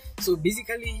 So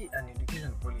basically, an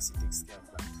education policy takes care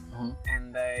of that.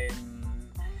 And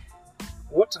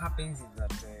what happens is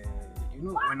that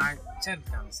when a child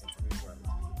comes into this world,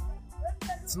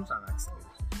 it's not an accident.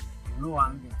 You know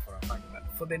one thing for a fact,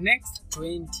 that for the next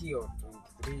 20 or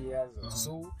 23 years or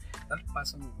so, that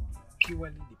person will be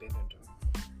purely dependent on you.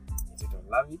 Instead of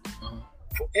love it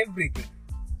for everything,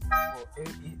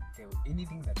 for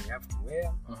anything that you have to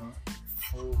wear,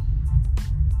 for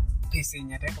pesa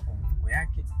yenye ataweka kwa mfuko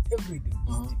yake, everything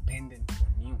is dependent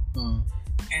on you.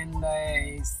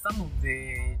 And some of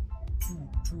the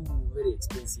two very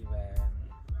expensive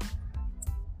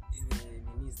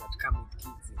needs that come with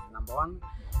kids is, number one,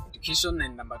 education,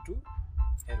 and number two,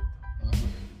 health.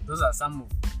 Those are some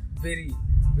very,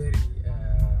 very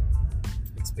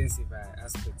expensive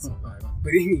aspects of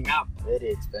bringing up.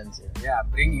 Very expensive. Yeah,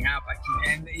 bringing up a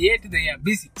kid, and yet they are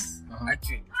basics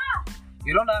actually.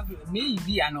 You don't have,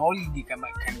 maybe an holiday can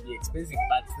be expensive,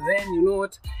 but then you know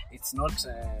what? It's not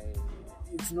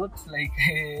like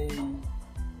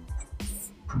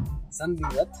something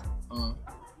that how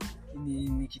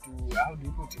do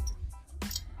you put it?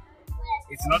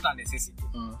 It's not a necessity.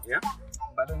 Yeah.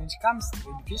 But when it comes to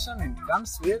education and it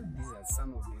comes to health, these are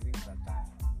some of the things that are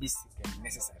basic and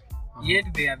necessary.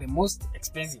 Yet they are the most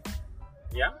expensive.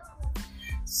 Yeah.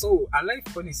 So a life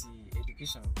policy,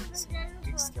 education policy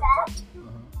takes care of that.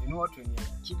 You know what? When your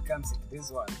kid comes into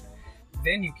this world,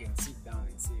 then you can sit down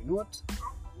and say, you know what?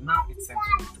 Now it's time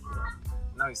for me to grow up.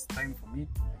 Now it's time for me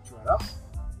to mature up.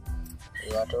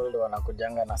 You are told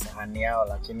wanakujanga na sahani yao,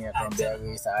 lakini atuambia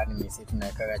hii sahani ni sisi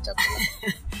tunaweka chakula.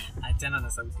 Achana na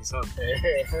sauti sote.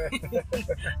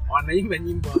 Wanaimba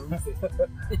nyimbo mse.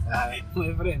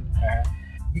 My friend.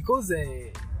 Because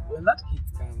when that kid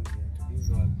comes into this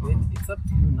world, then it's up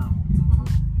to you now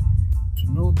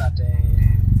to know that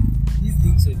these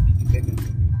things will be dependent on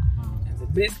you. And the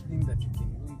best thing that you can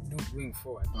do going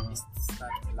forward is to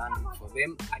start planning for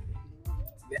them early.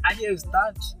 The earlier you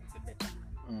start, the better.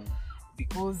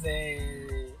 Because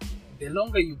the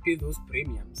longer you pay those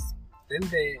premiums, then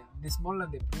the smaller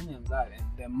the premiums are,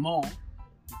 and the more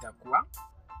itakuwa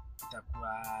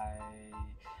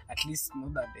at least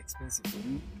not that expensive for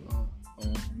you to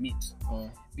meet.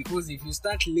 Because if you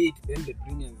start late, then the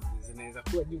premiums zinaweza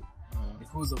kuwa juu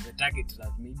because of the target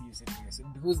that maybe you set for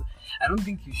yourself. Because I don't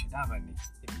think you should have an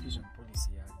education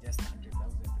policy just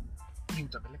 100,000. Hii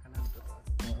utapeleka nani mtoto?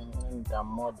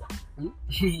 Moja.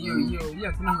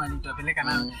 Hiyo kuna mali utapeleka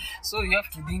nani? So you have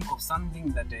to think of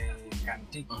something that can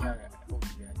take care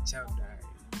of your child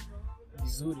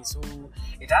vizuri. So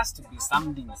it has to be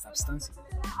something substantive.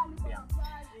 Yeah.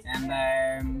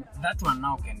 And that one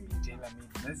now can be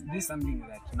tailor-made. This is something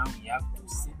that now we have to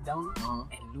sit down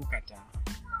and look at.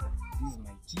 This is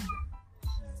my kid.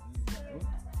 He's abroad.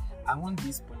 I want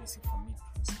this policy for me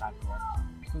to start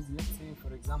working. Because let's say,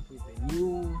 for example,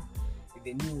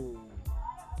 the new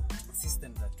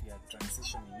system that we are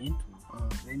transitioning into,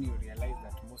 then you realize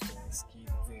that most of these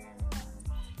kids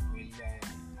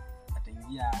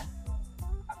year,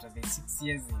 after the 6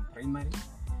 years in primary,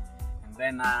 and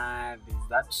then there's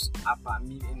that upper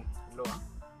mid and lower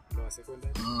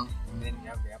secondary, and then you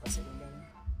have the upper secondary.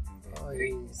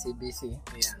 CBC.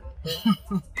 Yeah.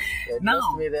 It Now-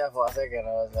 lost me there for a second.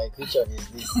 I was like, which one is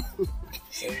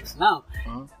this? Now,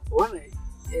 one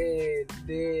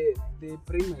the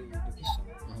primary education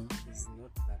is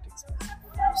not that expensive.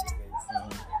 Most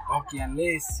guys. Okay,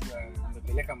 unless you are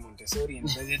umepeleka Montessori, and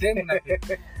by the time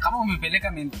kama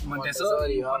umepeleka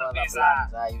Montessori, you have una other pesa.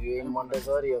 plans. If you're in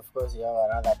Montessori, of course, you have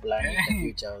another plan in the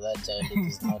future of that child. It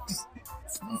is not.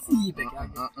 Si peke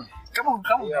yake. Kama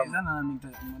Yeah.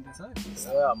 unaanza na Montessori.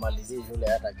 So, amalizi shule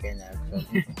hata Kenya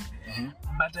actually.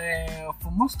 But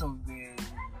for most of the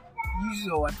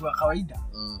usual watu wa kawaida,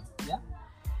 yeah,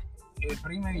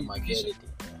 primary education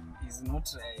Majority. is not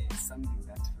something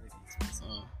that's very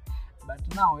expensive.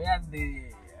 But now, yeah,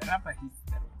 the rapper hits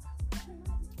the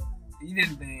road.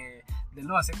 Even the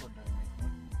lower secondary might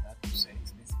not be that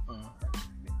expensive. But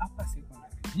the upper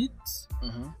secondary bit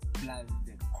plus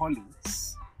the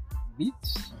college bit,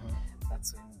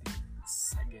 that's when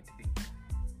things get big.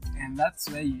 And that's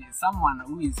where someone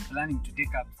who is planning to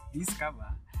take up this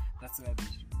cover, that's where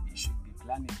they should be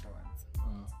planning towards.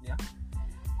 Yeah.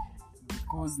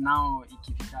 Because now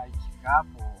ikifika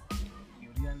hapo,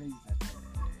 you realize that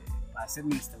per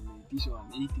semester we teach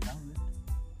on 80,000.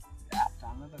 After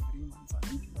another 3 months on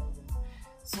 80,000.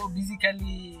 So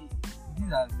basically,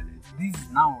 this is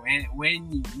now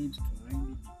when you need to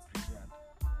really be prepared,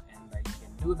 and you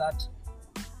can do that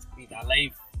with a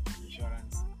life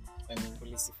insurance and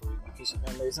policy for education.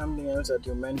 And there's something else that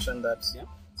you mentioned that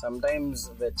sometimes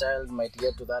the child might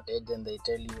get to that age and they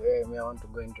tell you, hey, I want to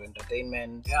go into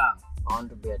entertainment. Yeah. I want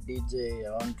to be a DJ.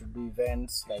 I want to do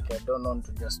events. Like I don't want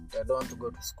to go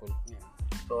to school. Yeah.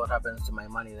 So what happens to my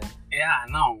money then? Yeah,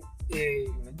 now,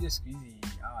 unajua siku hizi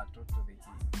hawa watoto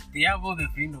they have all the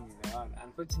freedom in the world.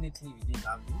 Unfortunately, we didn't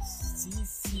have this.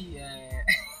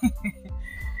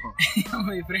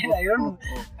 My friend, I don't know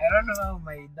how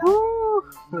my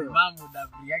mom would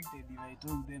have reacted if I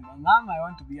told them, Mom, I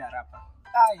want to be a rapper.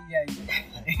 Yeah.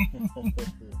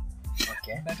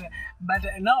 Okay. But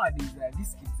nowadays,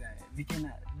 these kids, they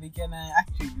can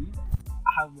actually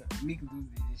make those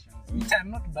decisions, which are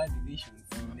not bad decisions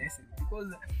in essence,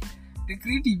 because the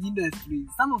creative industry,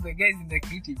 some of the guys in the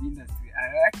creative industry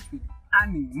are actually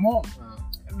earning more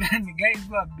than the guys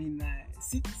who have been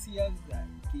 6 years at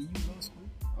KU Law School.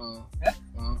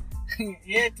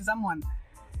 Yeah, to someone.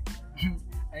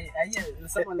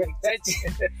 Someone like Church is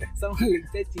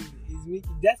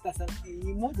making just a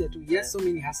moja too. He has so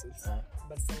many hustles,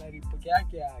 but salary peke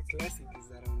yake ya classic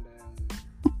is around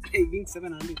I think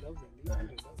 700,000,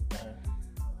 800,000.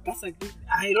 That's like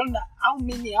I don't know how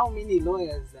many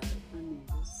lawyers are earning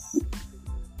this.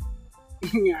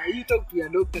 You talk to your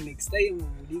doctor next time,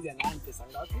 muulize ana pesa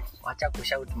ngapi. Wacha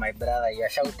kushout, my brother. You're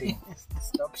shouting.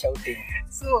 Stop shouting.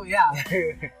 So yeah.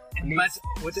 But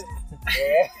what?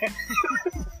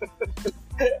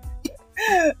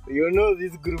 You know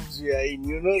these groups we are in.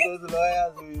 You know those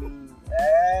lawyers will.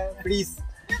 Please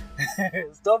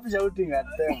stop shouting at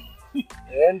them.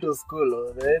 They went to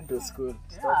school.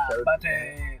 Stop shouting. But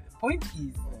point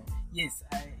is, yes,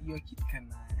 your kid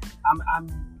can.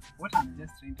 What I'm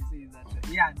just trying to say is that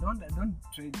don't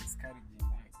try discouraging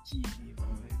kid if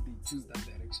they choose that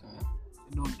direction.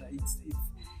 Don't. It's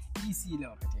easy ile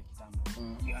wakati ya kitambo.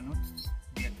 You are not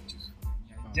there to choose for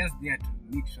them. You are just there to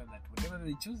make sure that whatever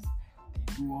they choose,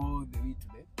 they do all the way to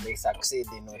them. They succeed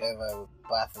in whatever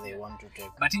path they want to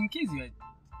take. But in case your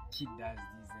kid does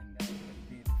this and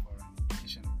paid for an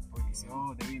education policy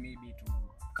all the way maybe to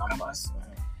campus.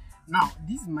 Now,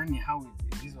 this money, how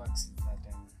this works is that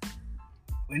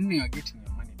when you are getting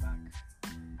your money back,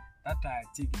 that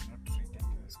check is not written to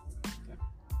the school. Okay?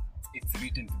 It's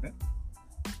written to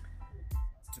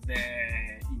the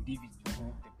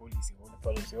individual, the policy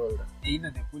holder.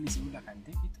 Either the policy holder can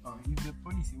take it, or if the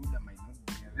policy holder might not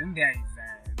be there, then there is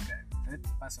the third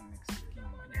person next to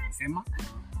him.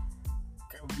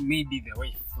 Maybe the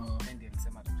wife, and they'll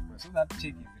so that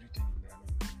check is written in their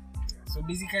name. So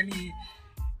basically,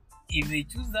 if they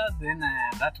choose that, then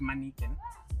that money can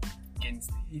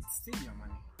it's still your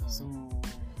money. So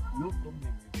no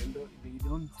problem. They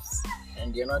don't.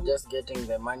 And you're not just getting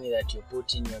the money that you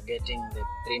put in. You're getting the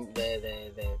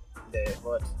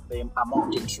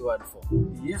amount insured for.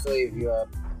 Yeah. So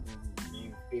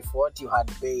if what you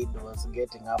had paid was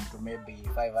getting up to maybe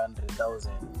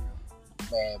 500,000,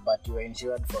 but you were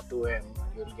insured for 2M,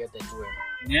 you'll get the 2M.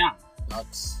 Yeah.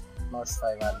 Not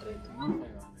 500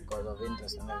 because of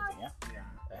interest and everything. Yeah.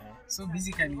 So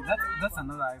basically, that's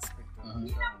another aspect of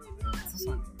insurance. It's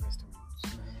also an investment.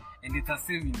 And and it's a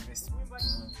safe investment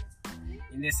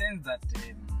in the sense that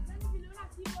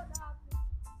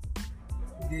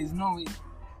there is no way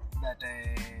that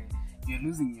you're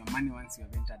losing your money once you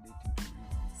have entered it into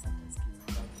such a scheme.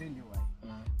 And I'll tell you why.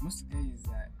 Most guys,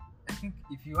 I think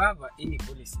if you have any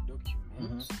policy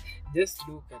document, just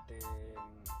look at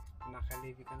kuna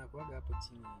kalevi kana kuaga hapo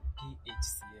chini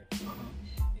PHCF.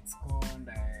 It's called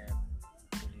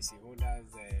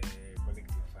Policyholders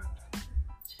Collective Fund.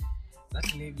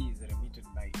 That levy is remitted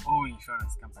by all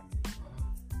insurance companies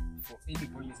for any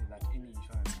policy that any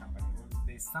insurance company owns.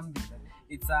 There's something that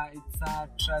it's a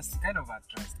trust, kind of a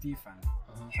trustee fund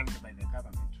held by the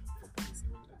government for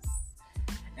policyholders.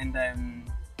 And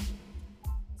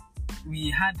we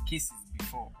had cases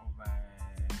before of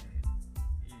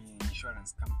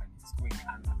insurance companies going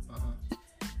under.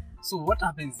 So what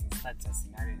happens in such a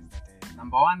scenario is that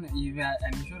number one, if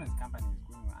an insurance company is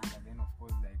going under, then of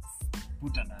course it's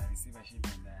put under receivership,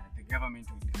 and the government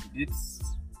will liquidate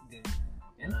the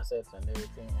assets and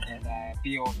everything, and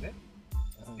pay off the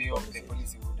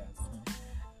policyholders.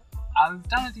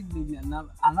 Alternatively,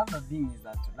 another thing is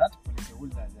that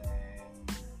policyholders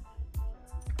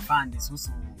fund is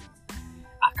also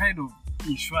a kind of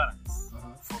insurance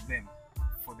for them,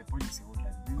 for the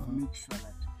policyholders. This make sure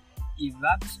that if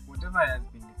that whatever has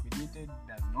been liquidated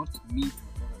does not meet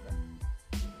whatever that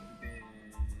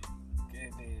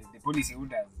the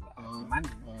policyholders are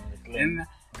demanding, then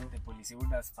the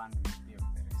policyholders fund will pay off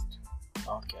the rest.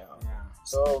 Okay. Yeah.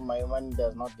 So my money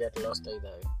does not get lost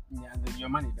either. Yeah, your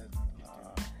money does not get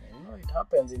lost. It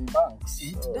happens in banks.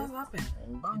 It does happen.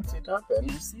 In banks it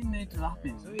happens. You've seen it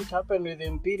happen. So it happened with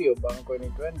Imperial Bank when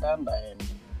it went under, and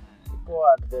people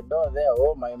at the door there,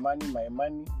 oh, my money.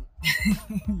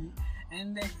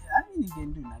 And you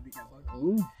can do nothing about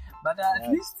it. But at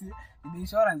least in the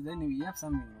insurance, then we have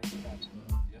something like that.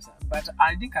 Yes, but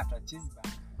I think after Chase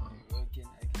Bank, I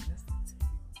can just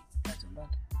touch on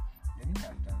that. I think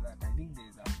after that, I think there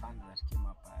is a fund that came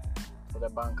up for the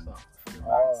banks now. For the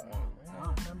banks now. I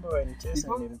remember when Chase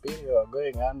and Imperial were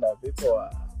going under, people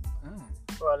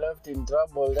were left in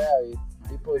trouble there with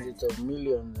deposits of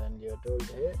millions, and you're told,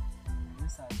 hey,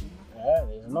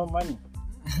 there's no money.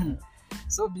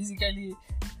 So basically,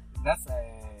 that's an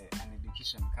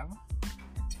education cover.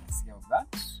 It takes care of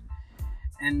that.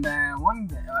 And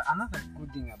another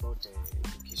good thing about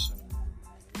education,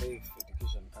 life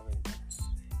education cover is that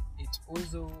it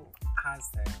also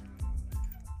has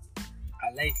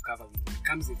a life cover. It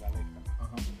comes with a life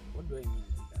cover. What do I mean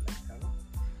with a life cover?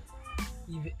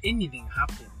 If anything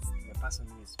happens, the person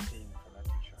who is paying for that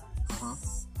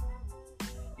insurance.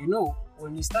 You know,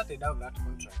 when we started out that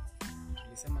contract,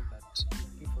 we said that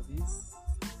you pay for this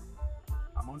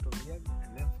amount of years,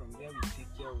 and then from there we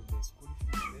take care of the school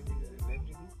fees and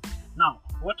everything. Now,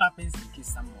 what happens in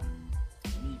case someone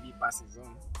maybe passes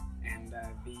on and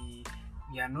we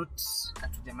are not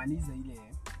hatujamaliza ile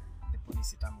the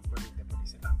policy term, we call it the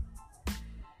policy term.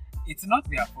 It's not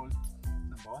their fault,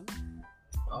 number one.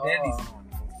 There is no one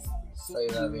fault. So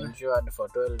you have insured for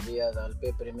 12 years, I'll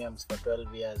pay premiums for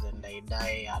 12 years, and I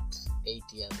die at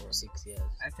 8 years or 6 years.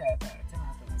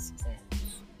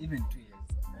 Even 2 years.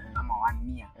 I'm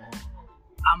 1 year.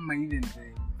 I'm even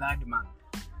the third month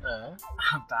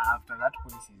after that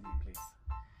policy is in place.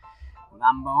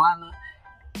 Number one,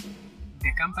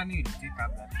 the company will take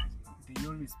up that risk. They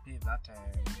always pay that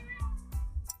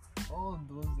all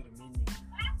those remaining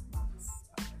months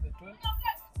after the 12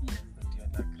 years that you are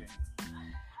agreeing.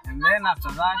 And then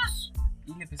after that,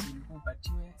 ile pesa ulikuwa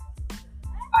upatiwe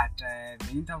at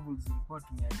the intervals ulikuwa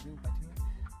tumeagree upatiwe,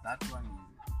 that one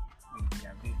will be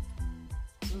available.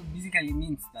 So basically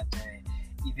means that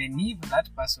even if that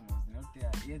person was not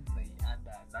there, yet they had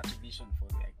that vision for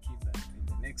their kid that in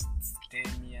the next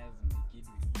 10 years my kid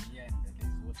will be here and that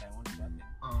is what I want to happen.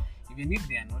 Even if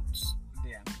they are not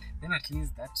there, then at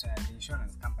least that the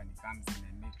insurance company comes in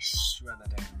and makes sure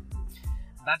that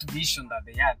that vision that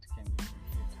they had can be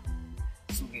fulfilled.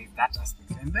 So there is that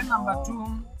aspect. And then number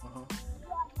two,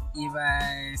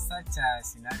 if such a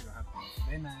scenario happens,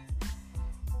 then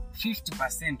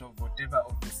 50% of whatever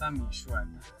of the sum insured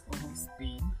is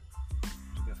paid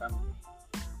to the family.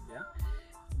 Yeah,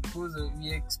 because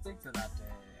we expect that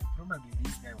probably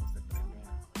this guy was the breadwinner.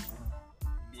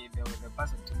 The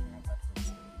person taking up that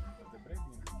policy was the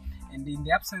breadwinner, and in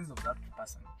the absence of that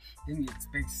person, then we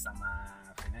expect some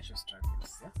financial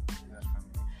struggles. Yeah, in that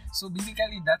family. So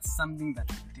basically, that's something that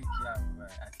we take care of.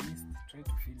 At least try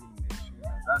to fill in the shoes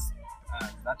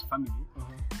that family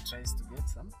tries to get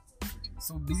some.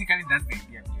 So basically, that's the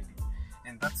idea behind it,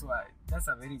 and that's why that's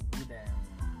a very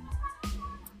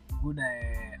good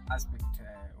aspect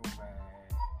of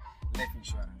life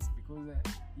insurance, because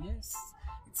yes,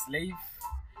 it's life.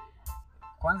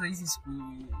 Kwanza hizi siku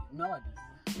nowadays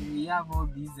we have all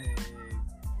these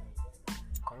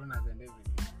coronas and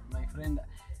everything. My friend,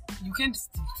 you can't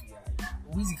stick to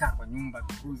uwezi kaa kwa nyumba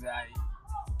because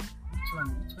which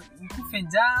one ukufe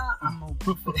njaa ama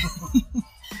ukufe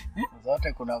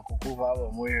zote kuna kukufa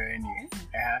hapo moyo yani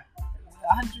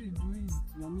 100 ways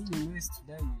to a million ways to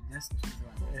die, you just choose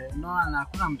one. No,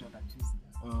 hakuna mtu atachoose.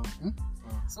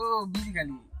 So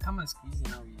basically kama siku hizi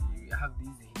now you have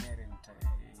this inherent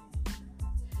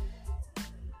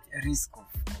risk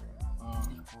of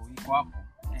iko hapo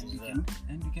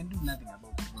and you can do nothing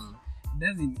about it.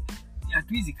 Doesn't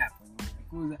hatuwezi kaa kwa nyumba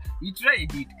because we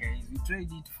tried it guys, we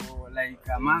tried it for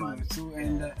like a month or so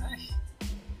and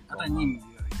hata nyingi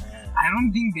I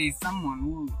don't think there is someone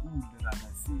who would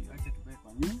rather see acha tukae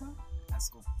kwa nyumba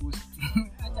as opposed to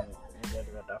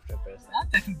tutafute pesa.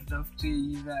 Hata tutafute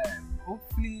either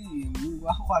hopefully Mungu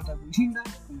wako atakulinda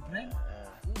friend.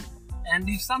 And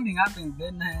if something happens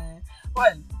then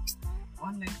well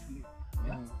one life to live.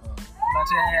 Yeah?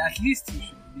 But at least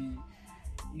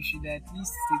you should at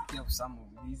least take care of some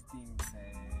of these things,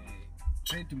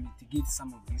 try to mitigate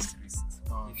some of these risks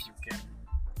if you can,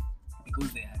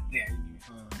 because they are there anyway.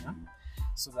 Yeah?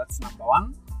 So that's number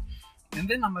one. And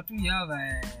then number two, you have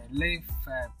life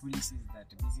policies that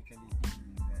basically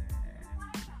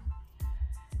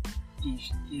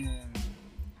deal with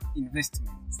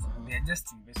investments. They are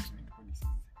just investment policies.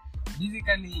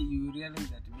 Basically, you realize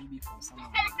that maybe for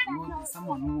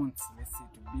someone who wants, let's say,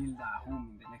 to build a home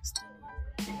in the next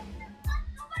 10 years.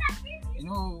 You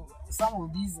know, some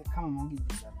of these common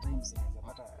mortgages at times,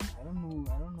 I don't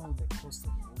know the cost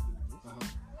of mortgages.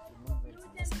 I'm not very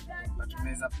familiar, but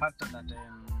there's a pattern that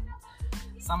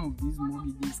some of these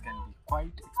mortgages can be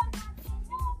quite expensive.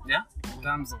 Yeah, in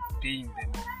terms of paying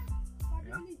them off.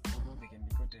 Yeah, they can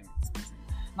be quite expensive.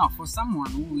 Now, for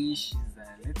someone who wishes,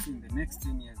 let's say in the next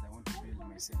 10 years, I want to build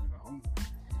myself a home,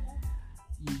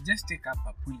 you just take up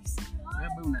a policy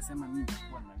whereby unasema mimi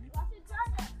nitakuwa na lipa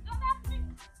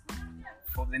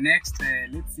for the next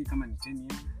let's say kama ni 10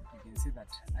 years, you can say that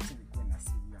acha nikuwe na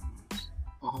saving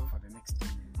amount for the next 10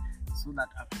 years, so that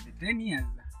after the 10 years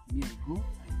me I go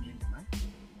and build my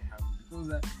house.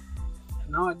 Because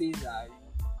nowadays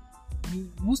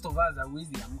most of us are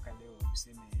wezi amka leo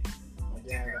tuseme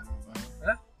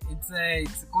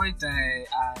it's quite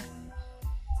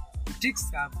it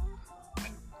takes up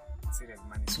serious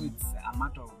money, so it's a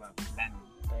matter of planning,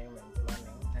 time and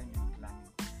planning,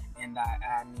 and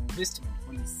an investment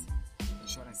policy,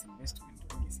 insurance investment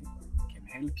policy can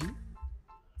help you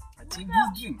achieve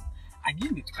this dream.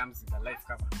 Again, it comes with a life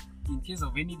cover in case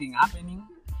of anything happening,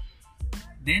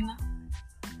 then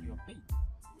you're paid.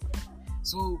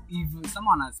 So if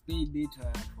someone has paid it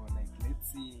for like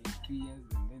let's say 2 years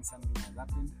and then something has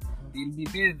happened, they'll be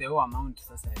paid the whole amount.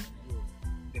 So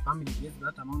the family gets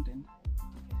that amount and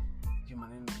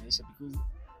human nature, because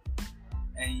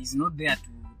he's not there to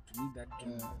meet that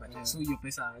dream, but so your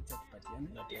pesa acha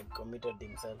kupatiana that he had committed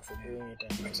himself to doing it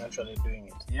and he's actually doing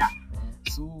it. Yeah.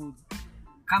 So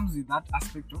comes with that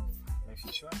aspect of life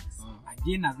insurance.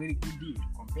 Again, a very good deal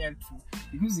compared to,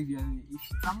 because if you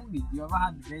ever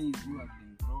had guys who have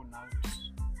been thrown out of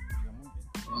your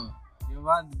movement, you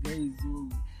ever had guys who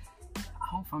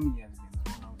how family has been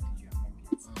thrown out of your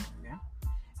movement. Yeah.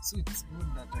 So it's good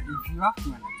that if you have to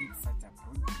undertake such a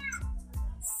project,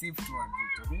 save towards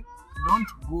it. Okay, don't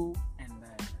go and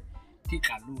take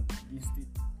a loan against it,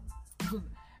 because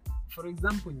for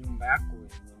example nyumba yako yenye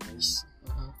unaishi,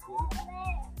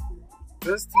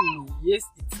 trust me, yes,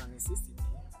 it's a necessity,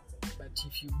 but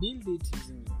if you build it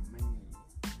using your money,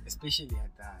 especially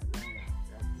at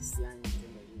this young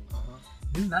tender age,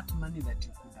 then that money that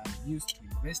you could have used to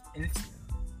invest elsewhere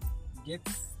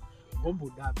gets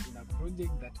bubbled up in a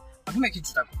project that hakuna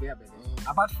kitu takupea bele,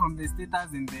 apart from the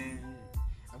status and the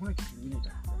hakuna kitu kingine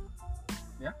takupea.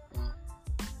 Yeah?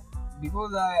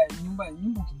 Because nyumba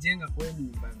ukijenga kwenu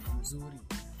nyumba nzuri,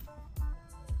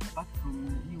 apart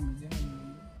from hiyo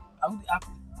umejenga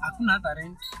hakuna hata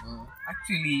rent.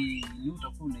 Actually you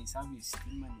utakuwa una service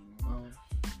stima ni.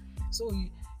 So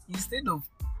instead of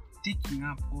taking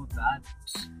up all that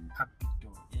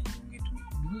capital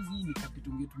because hii ni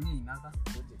capital ungetumia in other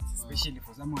projects, especially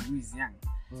for someone who is young,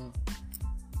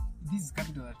 this is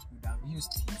capital that you could have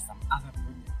used in some other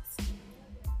projects.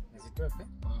 Is it okay?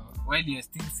 While you are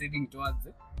still saving towards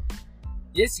it,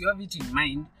 yes, you have it in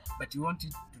mind, but you want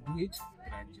it to do it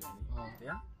gradually.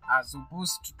 Yeah, as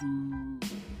opposed to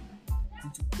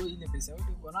kuchukua ile pesa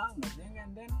yote uko nayo unajenga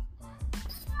and then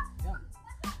yeah.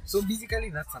 So basically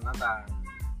that's another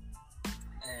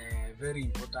very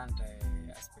important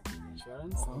aspect of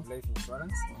insurance, of life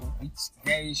insurance, which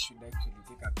guys should actually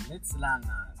take up. Let's learn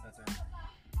that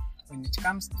when it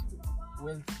comes to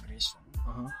wealth creation,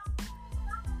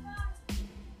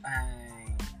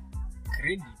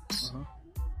 credit is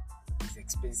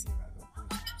expensive as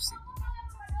opposed to saving.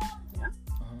 Yeah.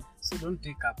 So don't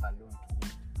take up a loan to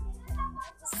build.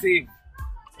 Save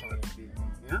to build.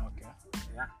 Yeah. Okay.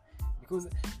 Yeah. Because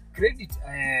credit,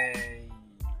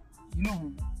 you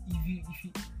know, if you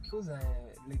because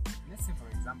like let's say for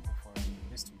example for an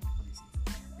investment policy,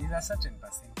 there's a certain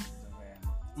percentage of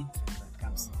interest that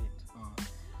comes in it.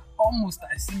 Almost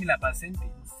a similar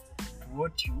percentage to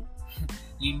what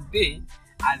you'll pay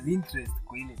as interest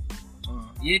kwa ile.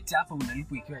 Yet hapo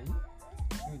unalipo ikiwa hii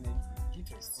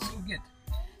interest. So you get,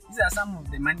 these are some of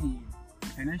the money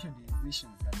financial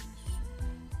decisions that we should.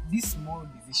 These small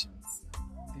decisions,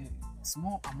 the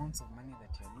small amounts of money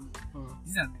that you're losing,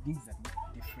 these are the things that make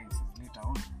differences later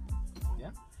on.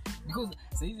 Yeah, because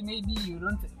so maybe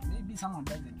someone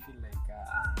doesn't feel like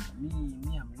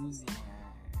me I'm losing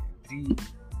 3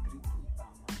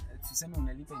 tuseme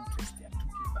unalipa interest ya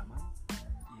 2k per month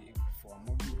for a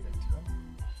mortgage that you have.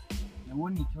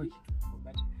 Naoni ikiwa kitu,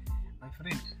 but my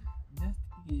friend, just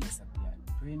give a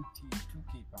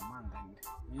 22k per month and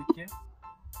make it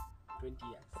 20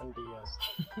 years.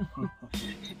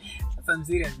 That's some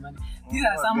serious money. These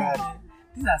are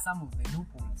some of the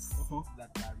loopholes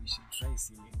that we should try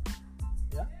seeing.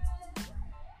 Yeah,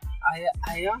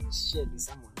 I once shared with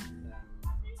someone.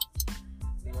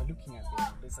 They were looking at the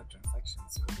M-Pesa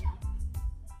transactions.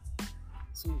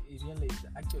 So he realized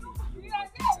actually he was a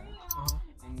teacher,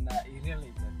 and he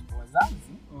realized that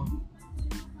wazazi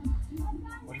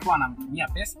walikuwa wanamtumia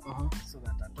pesa so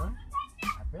that atoe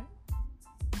ape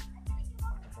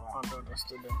watoto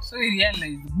students. So he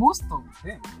realized most of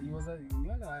them he was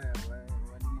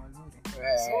walimu wazuri.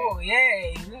 So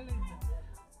yeah, he realized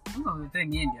most of the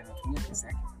time yeye ndiye anatumia pesa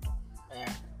yake.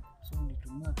 So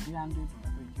nitumia 300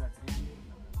 unapewa 300.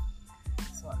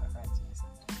 So akakaa chini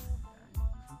sana.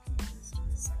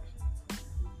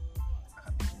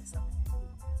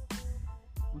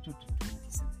 To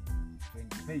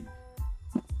 25.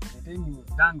 The time he was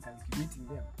done calculating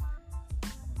them,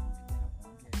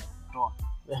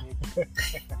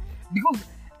 because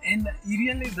and he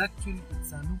realized actually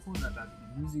it's a loophole that has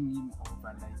been using him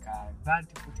over like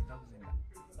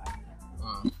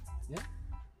 30,000-40,000. Yeah.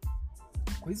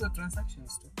 Kwa hizo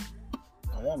transactions too.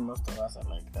 Yeah, most of us are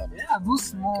like that. Yeah, those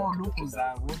small loopholes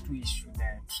are what we should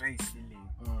try sealing.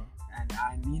 And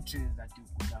an interest that you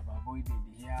could have avoided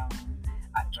here,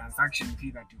 a transaction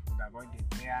fee that you could have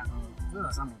avoided there. Those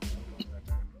are some of the things that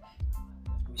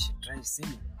we should try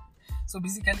seeing. So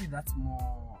basically, that's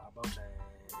more about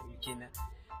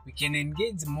we can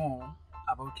engage more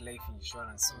about life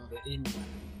insurance. So anyone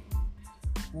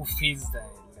who feels the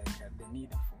need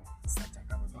for such a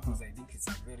cover, because I think it's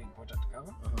a very important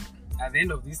cover. At the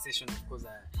end of this session, of course,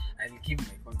 I'll give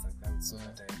my contact out so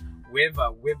that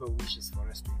whoever wishes for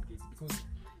us to engage, because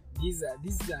these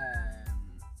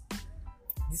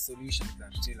solutions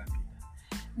are tailor-made.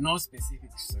 No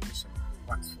specific solution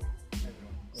works for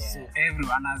everyone. Yeah. So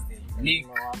everyone has their unique.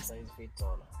 No one size fits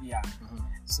all. Yeah.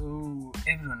 So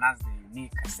everyone has the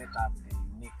unique setup, the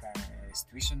unique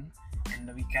situation,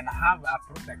 and we can have a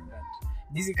product that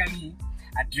basically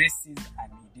addresses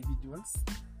an individual's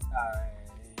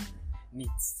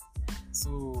needs.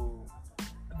 So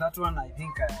that one, I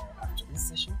think after this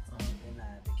session, then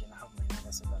they can have my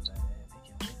number so that they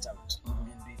can reach out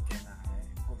and we can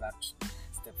go that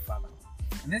step further.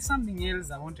 And then something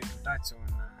else I wanted to touch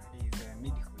on is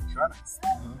medical insurance.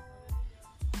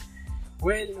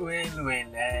 Well,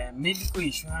 medical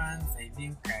insurance, I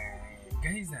think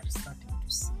guys are starting to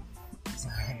see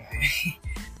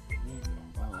the need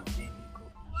of medical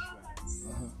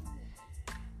insurance.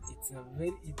 It's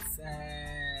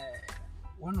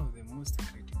one of the most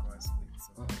critical aspects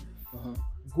of life.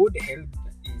 Good health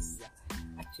is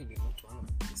actually not one of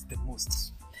them, it's the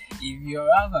most. If you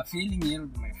have a feeling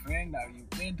health, my friend, you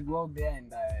can't go out there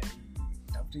and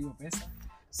talk to your person.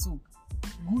 So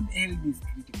good health is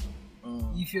critical.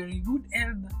 If you're in good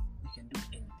health, you can do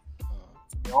anything.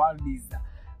 The world is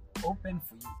open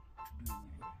for you to do anything.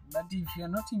 But if you're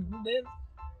not in good health,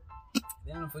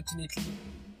 then unfortunately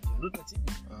you're not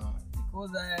achieving.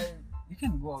 Because you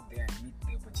can go out there and meet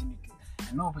the opportunity,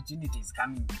 and no opportunity is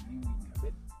coming to you in your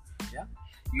bed. Yeah,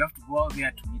 you have to go out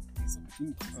there to meet these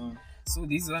opportunities. So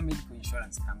this is where medical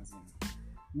insurance comes in.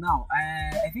 Now,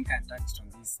 I think I touched on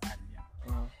this earlier,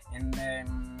 and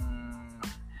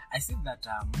I said that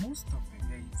most of the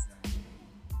guys,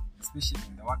 especially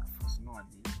in the workforce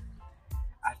nowadays,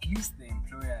 at least the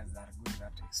employers are going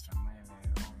that extra mile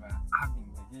of having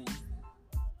the guy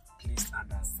placed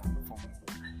under some form of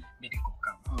medical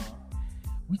cover,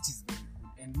 which is very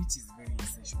good and which is very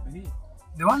essential. But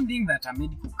the one thing that a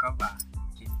medical cover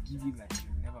can give you that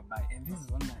you never buy, and this is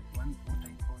what I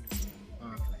always say to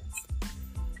my clients,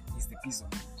 is the peace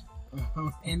of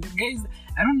mind. And guys,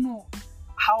 I don't know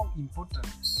how important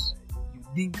you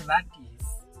think that is,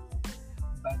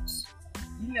 but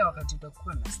ile wakati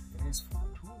utakuwa na stress for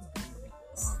 2-3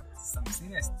 weeks, some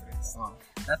serious stress,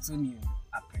 that's when you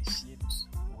appreciate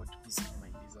what peace of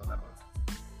mind is all about.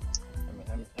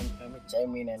 Let me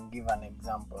chime in and give an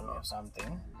example of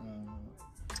something.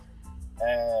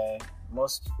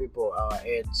 Most people our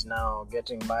age now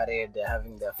getting married, they're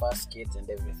having their first kids and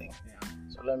everything.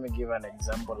 So let me give an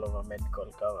example of a medical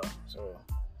cover. So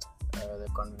the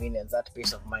convenience, that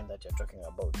peace of mind that you're talking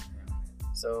about.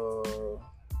 So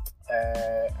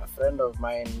a friend of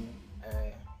mine,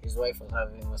 his wife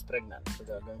was pregnant, so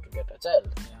they were going to get a child.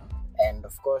 And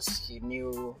of course he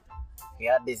knew he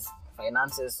had his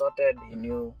finances sorted. He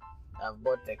knew, I've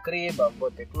bought the crib, I've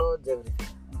bought the clothes, everything.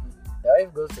 The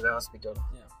wife goes to the hospital.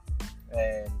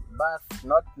 But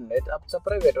it's a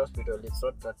private hospital. It's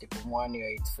not a type of money or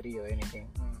it's free or anything.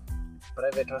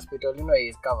 Private hospital,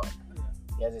 he's covered.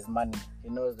 He has his money. He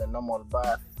knows the normal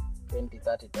bath,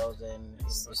 20,000-30,000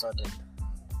 is sorted.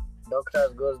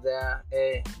 Doctors goes there,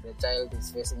 the child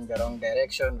is facing the wrong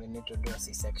direction, we need to do a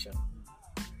C-section.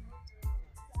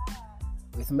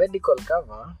 With medical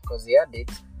cover, because he had it,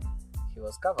 he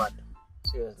was covered.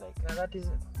 So he was like, that is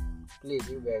it. Please,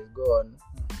 you guys go on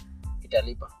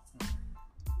Italipa.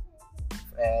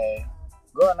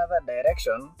 Go another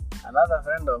direction. Another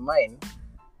friend of mine,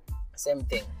 same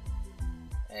thing.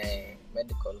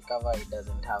 Medical cover he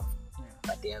doesn't have,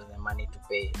 but he has the money to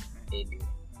pay daily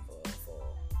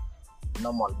for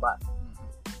normal bath.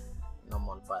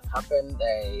 Normal bath happened.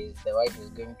 The wife is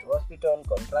going to hospital,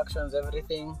 contractions,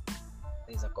 everything.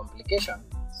 There's a complication.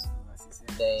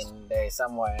 Then they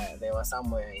were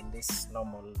somewhere in this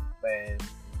normal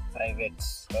private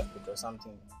hospital,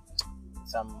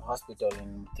 some hospital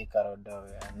in Thika Road,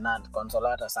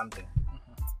 Consolata, something.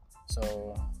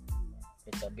 So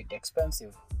it's a bit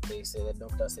expensive. The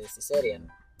doctor says cesarean,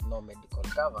 no medical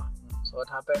cover. So what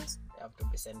happens? They have to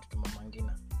be sent to Mama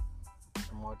Ngina.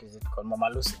 What is it called? Mama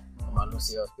Lucy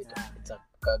Hospital. It's a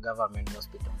government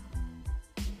hospital.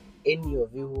 Any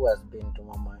of you who has been to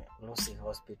Mama Lucy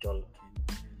Hospital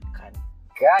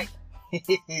guy,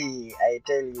 I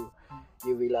tell you,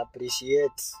 you will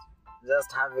appreciate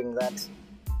just having that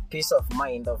peace of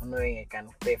mind of knowing I can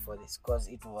pay for this, because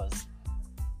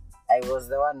I was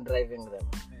the one driving them.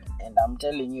 And I'm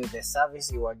telling you, the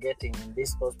service you are getting in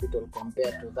this hospital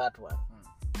compared to that one.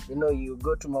 You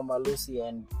go to Mama Lucy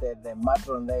and the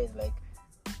matron there is like,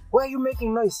 why are you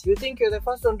making noise? You think you're the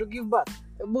first one to give birth?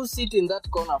 Who sit in that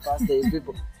corner first? There is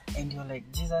people. And you're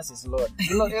like, Jesus is Lord.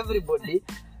 Everybody,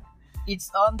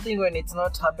 it's one thing when it's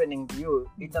not happening to you.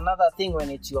 It's another thing when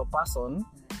it's your person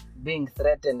being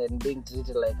threatened and being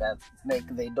treated like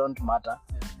they don't matter.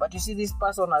 But you see, this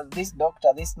person, this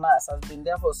doctor, this nurse has been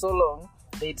there for so long.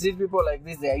 They treat people like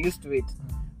this. They are used to it.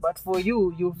 But for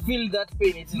you feel that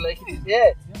pain. It's like,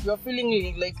 you're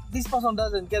feeling like this person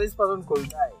doesn't care. This person could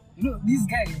die. This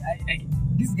guy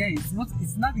is not.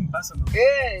 It's nothing personal.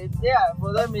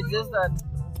 For them it's just that.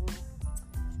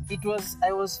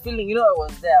 I was feeling. I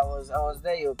was there. I was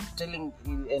there. You're telling,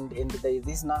 and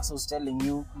this nurse was telling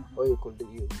you, or you could do.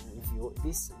 In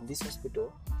this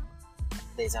hospital,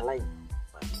 there's a line.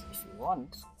 But if you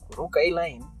want, kuruka hii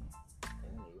line.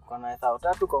 Kuna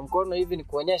tatu kwa mkono hivi ni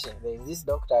kuonyesha, there is this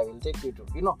doctor I will take you to.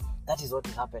 That is what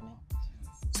is happening.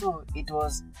 So it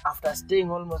was after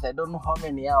staying almost I don't know how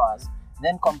many hours,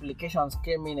 then complications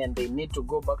came in and they need to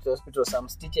go back to the hospital. Some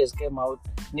stitches came out,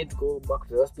 need to go back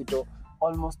to the hospital.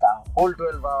 Almost a whole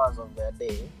 12 hours of their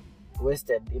day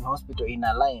wasted in hospital in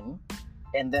a line.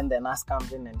 And then the nurse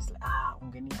comes in and is like,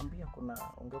 ungeniambia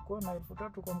ungekuwa na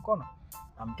 3,000 kwa mkono.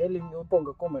 I'm telling you, hapo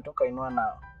ungekuwa umetoka inua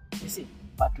nao. You see,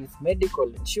 but with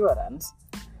medical insurance,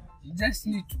 you just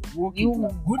need to go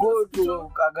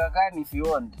to Aga Khan if you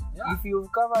want. If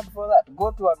you've covered for that,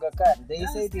 go to Aga Khan. They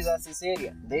say it is a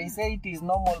cesarean. They say it is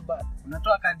normal birth.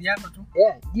 Unatoa kadi yako tu.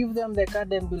 Give them the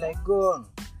card and be like, go on.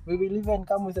 We will even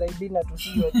come with Raibina to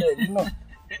see your child.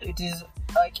 It is.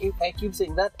 I keep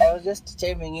saying that. I was just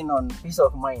chiming in on peace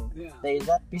of mind. There is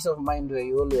that peace of mind where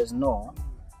you always know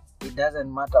it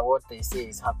doesn't matter what they say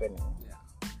is happening.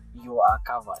 You are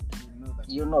covered.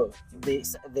 They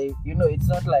it's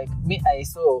not like me. I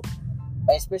saw,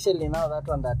 especially now that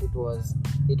one that it was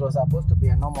supposed to be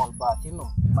a normal birth.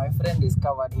 My friend is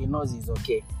covered. He knows he's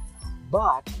okay.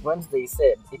 But once they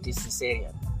said it is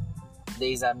cesarean, there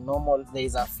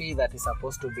is a fee that is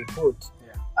supposed to be put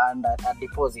and a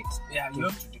deposit. Yeah, you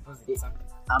have to deposit something.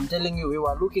 I'm telling you, we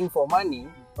were looking for money.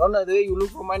 Don't know the way you look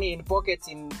for money in pockets,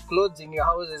 in clothes, in your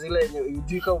houses. You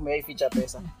do come feature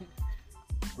pesa.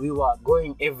 We were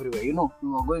going everywhere. We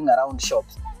were going around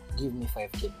shops. Give me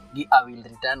 5K. I will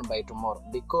return by tomorrow,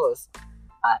 because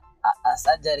a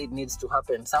surgery needs to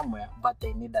happen somewhere, but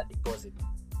they need a deposit.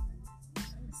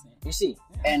 You see,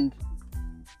 and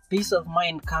peace of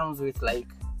mind comes with, like,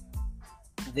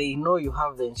 they know you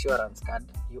have the insurance card,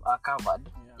 you are covered.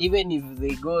 Even if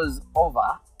they goes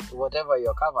over whatever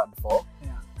you're covered for,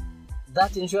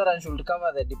 that insurance should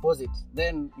cover the deposit.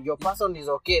 Then your person is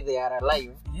okay, they are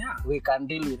alive. We can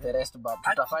deal with the rest, but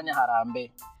tutafanya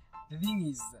harambe. The thing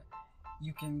is,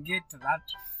 you can get that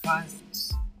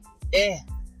first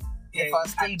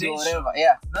first aid or whatever.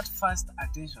 That first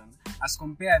attention as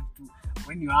compared to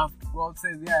when you have to go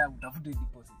outside there with a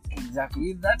deposit. Exactly.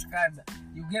 With that card,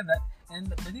 you get that. And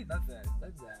that's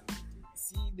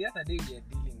see, the other day we are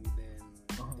dealing with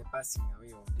the passing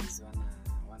away of this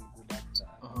one good actor,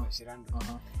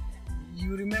 Shirando.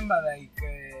 You remember, like,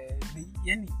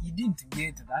 he didn't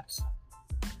get that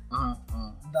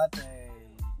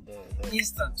the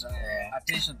instant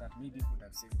attention that maybe could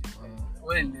have saved it.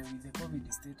 Well, with the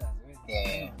COVID status,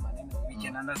 we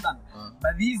can understand.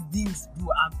 But these things do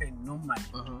happen normally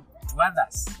to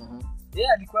others. And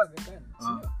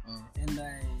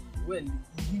well,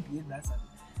 he didn't get that.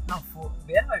 Now, for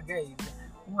the other guys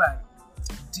who are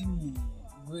routinely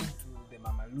going to the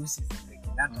Mama Lucy's and the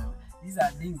Kinata, these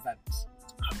are things that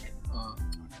happen.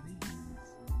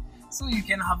 So you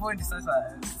can avoid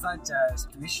such a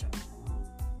situation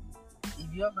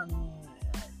if you have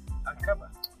a cover.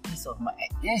 Peace of mind.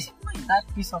 Yes, that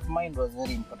peace of mind was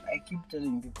very important. I keep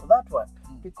telling people that one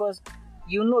because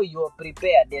you are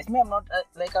prepared. Yes, me, I'm not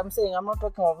I'm not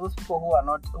talking of those people who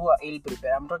are ill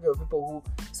prepared. I'm talking of people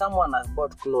who someone has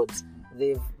bought clothes.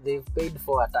 They've paid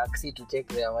for a taxi to take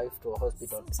their wife to a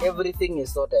hospital. Everything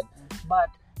is sorted. But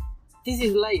this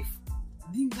is life.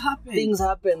 Things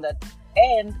happen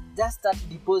and just that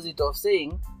deposit of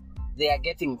saying they are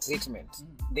getting treatment.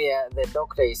 The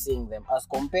doctor is seeing them, as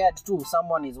compared to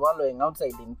someone is wallowing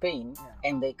outside in pain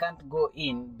and they can't go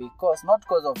in not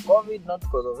because of COVID, not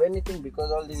because of anything,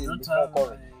 because all this is before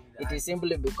COVID. It is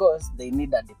simply because they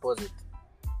need a deposit.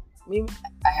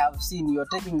 I have seen you're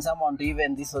taking someone to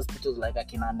even these hospitals like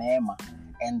Akina Neema,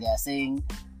 and they are saying,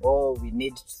 we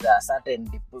need a certain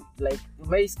deposit. Like,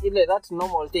 that's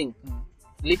normal thing.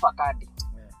 Lipa kadi.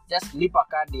 Just lipa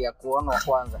kadi ya kuona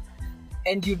kwanza.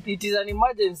 And it is an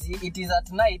emergency, it is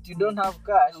at night, you don't have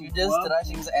cash, you just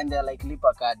rushing, and they're like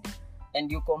lipa card.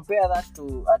 And you compare that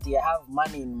to I have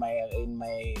money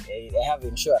I have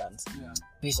insurance.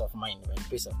 Peace of mind, man.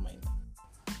 Peace of mind.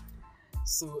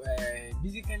 So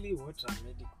basically what a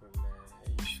medical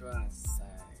insurance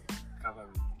cover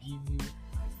will give you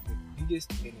as the biggest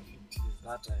benefit is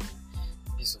that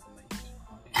peace of mind.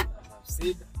 And as I've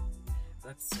said,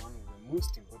 that's one of the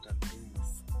most important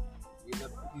things.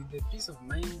 With the peace of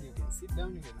mind, you can sit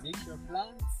down, you can make your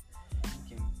plans,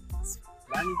 you can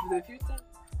plan into the future.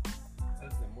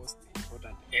 That's the most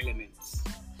important element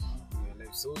in your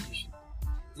life. So this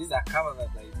is a cover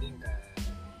that I think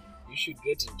you should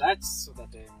get in touch so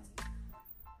that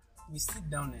we sit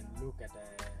down and look at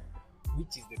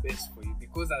which is the best for you.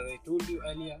 Because as I told you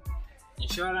earlier,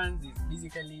 insurance is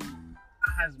basically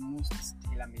has most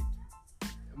tailor-made.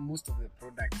 Most of the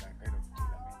products are kind of tailor-made.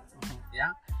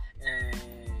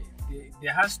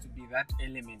 There has to be that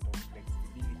element of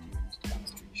flexibility when it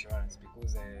comes to insurance,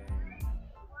 because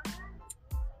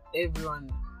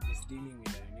everyone is dealing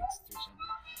with a unique situation.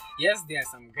 Yes, there are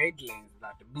some guidelines,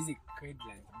 basic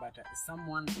guidelines, but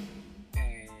someone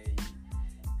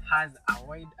has a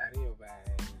wide array of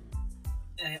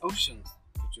options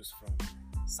to choose from,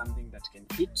 something that can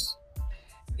fit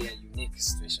their unique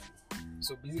situation.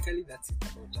 So basically, that's it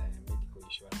about medical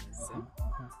insurance. And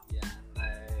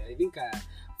I think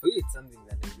for you, it's something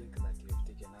that I think that you have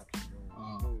taken up.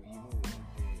 You know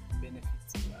the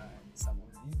benefits of some of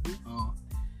these things.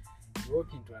 You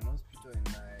walk into an hospital, and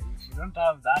if you don't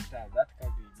have that card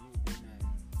with you, then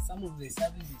some of the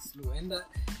service is slow. And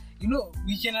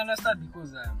we can understand,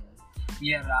 because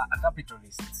we are a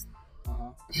capitalist.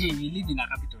 We live in a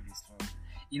capitalist world.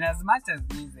 In as much as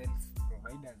these health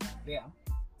providers are there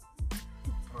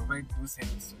to provide those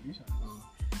health solutions,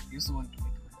 you also want to make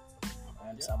money.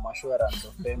 And some assurance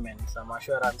of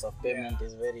payment.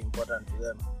 Is very important to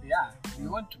them. Yeah, we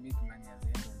want to make money at the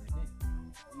end of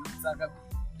the day.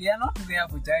 They are not there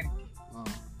for charity.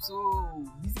 So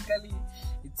basically,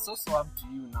 it's also up to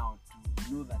you now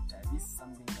to know that this is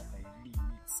something that I really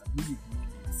need. It's a basic need.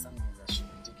 It's something that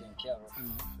care of.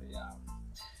 Yeah.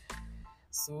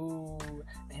 So,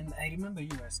 and I remember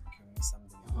you asking me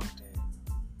something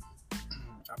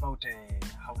about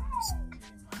how this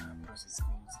claim process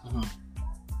goes.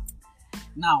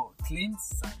 Now,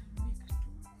 claims are unique to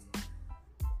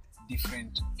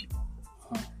different people.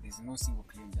 There's no single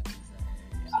claim that is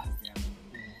as the other.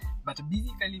 But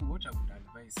basically, what I would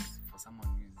advise for someone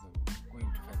who is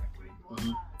going to file a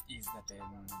claim is that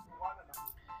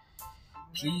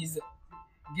please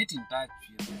get in touch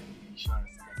with the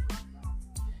insurance guy.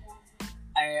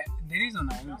 The reason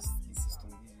I always insist on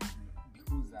this is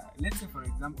because, let's say, for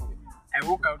example, I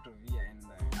walk out of here and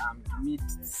I'm to meet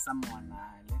someone,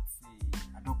 let's say,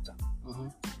 a doctor.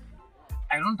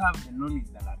 I don't have the knowledge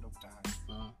that a doctor has.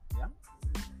 Yeah?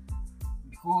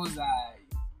 Because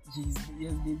he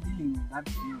has been dealing with that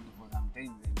field for some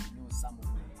time, and he knows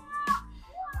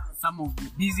some of the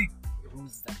basic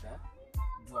rules that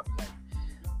do apply.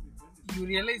 You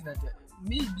realize that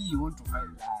maybe you want to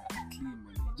file a claim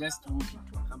and you just walk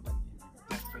into a company and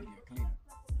just file your claim.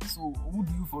 So who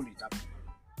do you follow it up?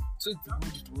 So it's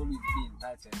good to always be in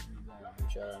touch with the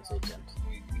Insurance agent.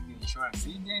 With the insurance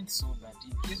agent, so that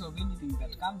in case of anything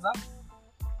that comes up,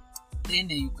 then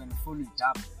you can follow it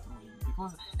up through him.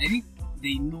 Because I think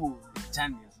they know the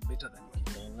channels better than you.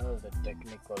 They know the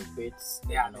technical bits.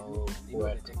 Yeah, they know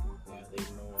the technical. Yeah, they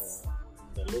know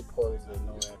the loopholes. They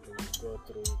know where to go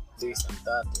through this and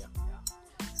that. Yeah.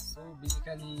 So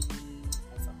basically,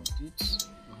 that's about it.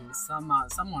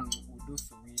 Someone would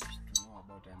also wish to know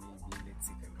about maybe, let's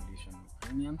say, calculation of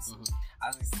premiums.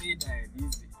 As I said,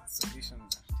 these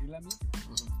solutions are tailor-made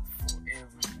for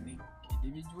every unique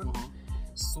individual.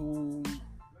 So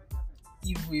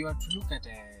if we were to look at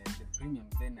the premium,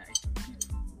 then it would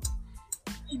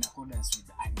be in accordance with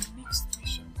a unique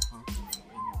situation for any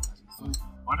of us. So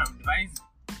what I would advise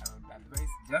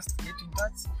just get in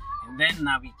touch, and then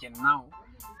we can now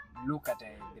look at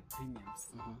the premiums.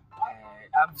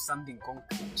 Have something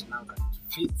concrete now that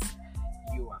fits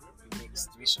your unique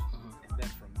situation, and then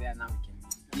from there now we can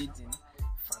engage in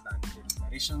further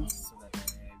deliberations so that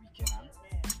we can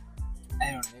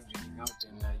iron everything out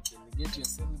and you can get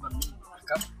yourself a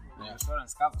cover,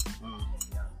 insurance cover.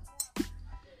 Yeah.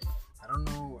 I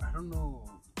don't know.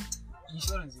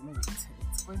 Insurance,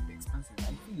 it's quite expensive. I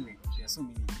feel like there are so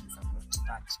many things I've not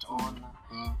touched on.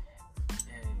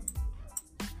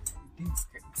 Things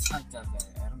such as I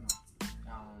don't know,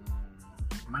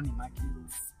 money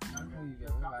markets. I don't know if you've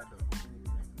ever heard of anything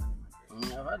like money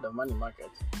market. I've heard of money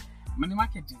market. Money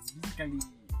market is basically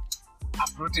a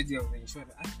protege of the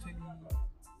insurer. Actually,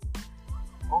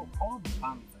 all the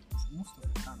funds, most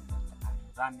of the funds that are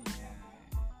running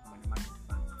money market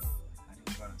funds are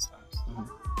insurance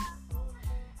funds.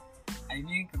 I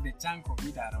think the chunk of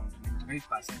it, around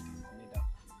 95%, is made up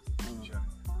of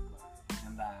insurance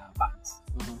and banks.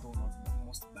 Though not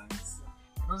most banks.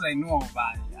 Because I know of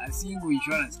a single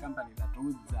insurance company that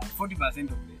holds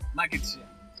 40% of the market share.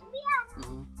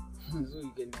 So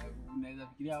you can unaweza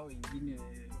fikiria hao wengine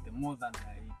the more than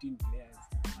 18 players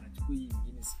wanachukua hii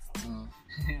nyingine 16.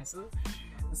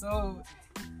 So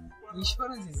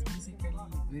insurance is basically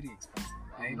very expensive.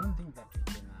 I don't think that we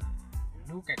can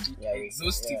look at it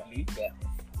exhaustively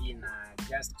in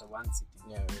just one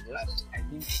sitting. But I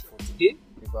think for today,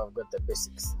 people have got the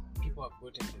basics. People have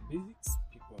gotten the basics.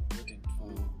 People have gotten to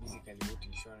basically what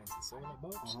insurance is all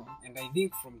about. And I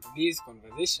think from today's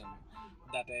conversation,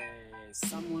 that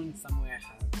someone somewhere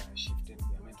has shifted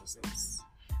their mental sense.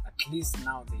 At least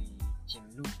now they can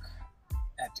look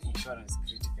at insurance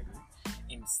critically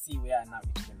and see where now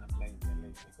it can apply in their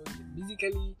life. Because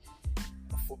basically,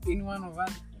 for any one of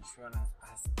us, insurance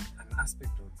has an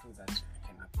aspect or two that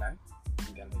can apply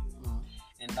in their life.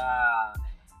 And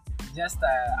just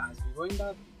as we're going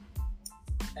up,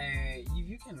 if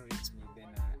you can reach me, then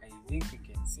I think we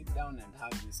can sit down and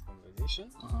have this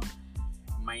conversation.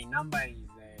 My number is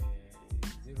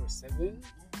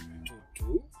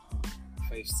 0722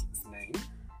 569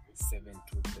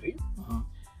 723. I'll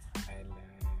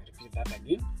repeat that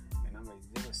again. My number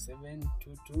is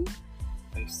 0722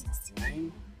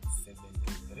 569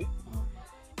 723. You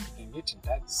can get in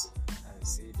touch. As I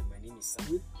said, my name is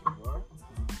Samuel Kibora.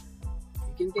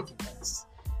 You can get in touch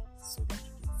so that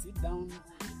you can sit down,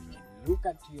 you can look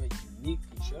at your unique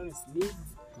insurance needs,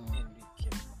 and we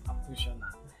can push on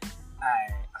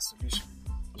a solution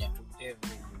to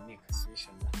every unique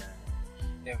situation that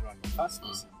everyone of us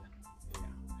faces.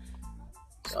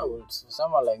 So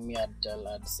someone like me,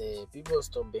 I'd say people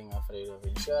stop being afraid of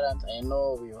insurance. I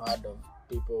know we've heard of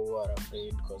people who are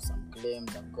afraid because some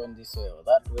claims have gone this way or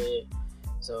that way.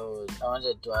 So I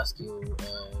wanted to ask you,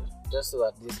 just so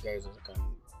that these guys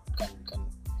can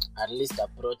at least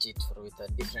approach it with a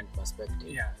different perspective.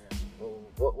 Yeah.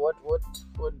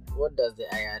 What does the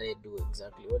IRA do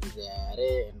exactly? What is the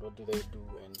IRA and what do they do,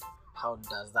 and how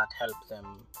does that help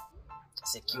them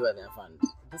secure their funds?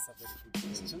 That's a very good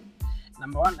question.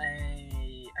 Number one,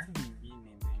 I haven't been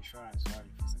in the insurance world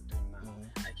for some time now.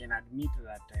 I can admit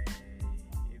that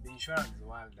the insurance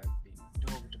world has been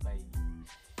dogged by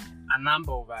a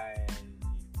number of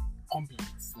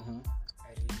complaints.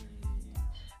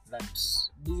 That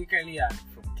basically are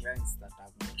from clients that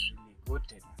have not really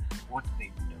gotten what they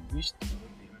would have wished or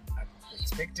what they would have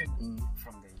expected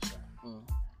from the insurer.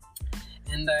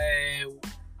 And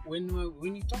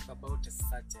when you talk about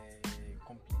such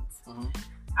complaints,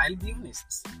 I'll be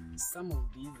honest, some of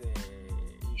these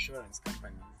insurance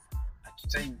companies at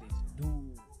times they do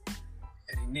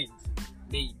renege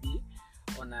maybe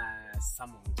on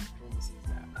some of the promises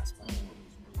as per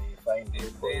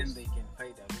then they can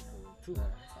find a loophole too,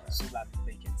 so that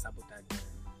they can sabotage them,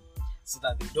 so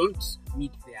that they don't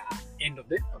meet their end of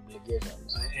the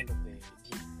Obligations. End of the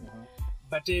deal.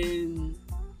 But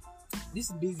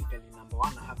this basically number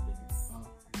one happens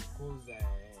because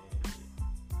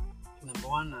number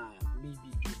one maybe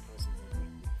due process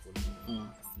is not followed.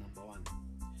 That's number one.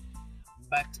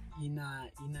 But in a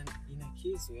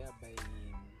case whereby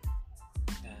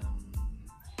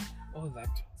all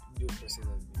that due process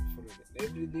has been followed and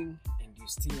everything, and you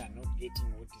still are not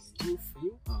getting what is due for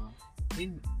you,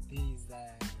 then there is a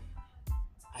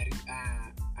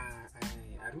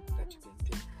route that you can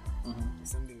take.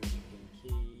 Something that you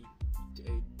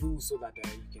can do so that you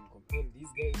can compel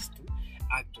these guys to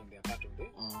act on their part of the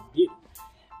deal.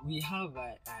 We have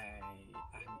an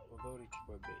authority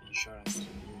called the Insurance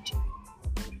Regulatory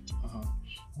Authority.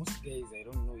 Most guys, I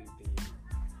don't know if they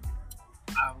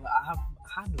have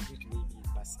heard of it maybe in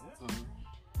person,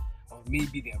 or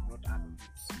maybe they have not heard of it.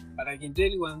 But I can tell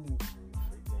you one thing for you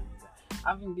guys.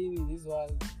 Having been in this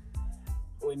world,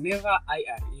 whenever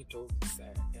IRA talks,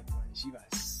 everyone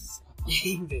shivers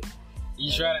in the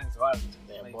insurance world.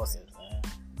 They're bosses.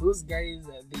 Those guys,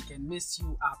 they can mess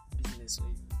you up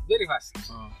business-wise very fast.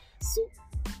 So,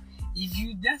 if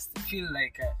you just feel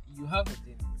like you have a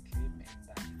genuine claim and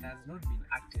it has not been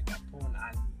acted upon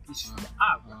as it should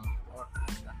have, or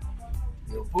as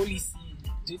the policy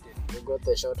dictated, You got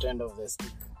the short end of the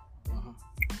stick.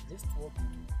 just walk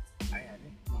into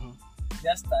IRA.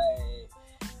 Just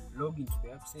log into the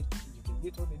website, you can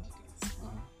get all the details.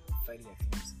 File your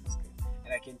claims to those guys.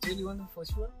 And I can tell you one thing for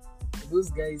sure, those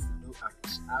guys do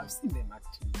act. I've seen them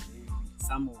acting.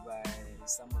 Some of the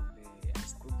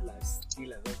unscrupulous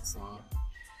stealers also.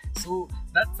 So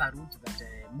that's a route that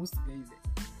most guys,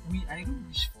 I don't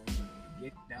wish for you to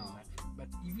get down that route. But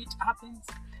if it happens,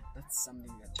 that's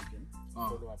something that you can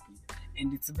follow up with.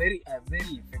 And it's a very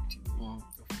effective way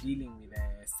of dealing with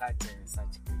such claims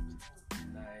and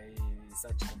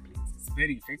such complaints. It's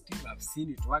very effective. I've seen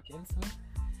it work elsewhere.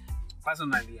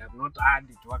 Personally, I've not had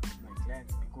it work with my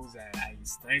clients because I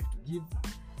strive to give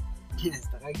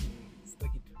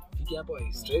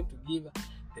I strive to give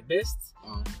the best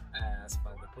as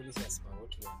per the policy, as per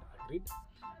what we have agreed.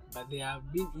 But there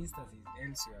have been instances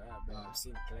elsewhere where I've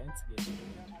seen clients get into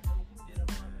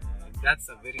it. And that's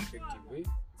a very effective way.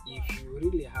 If you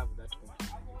really have that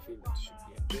complaint and you feel that it should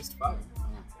be addressed further,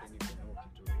 then you can walk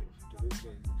into those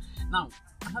guys. Now,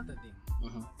 another thing.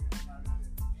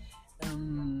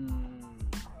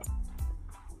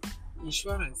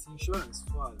 Insurance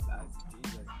world as it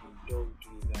is has been dogged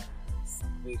with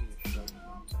some very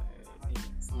fraudulent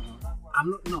dealings. I'm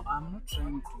not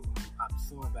trying to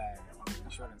absorb the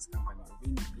insurance company of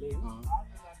any blame.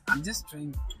 I'm just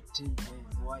trying to tell you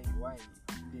guys why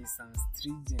there's some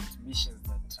stringent measures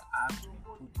that have to be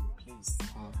put in place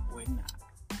when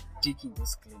taking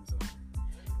those claims on.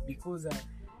 Because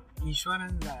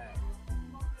insurance,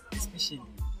 especially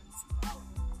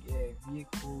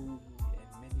vehicle and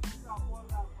medical,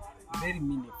 very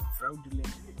many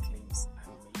fraudulent claims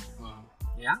are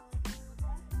made. Yeah?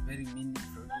 Very many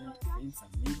fraudulent claims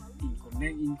are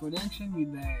made in connection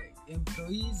with the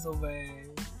employees of the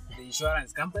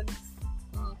insurance companies,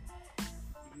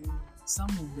 some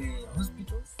of the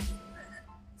hospitals,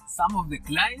 some of the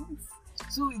clients.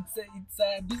 So it's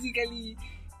basically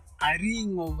a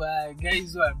ring of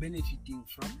guys who are benefiting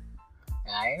from.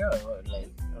 I know,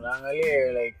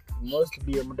 like most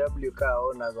BMW car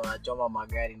owners wanachoma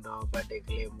magari ndo wapate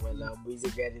claim, whether busy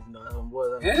gari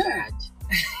zinasumbua sana touch.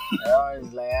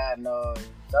 It's like, no,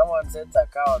 someone sets a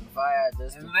car on fire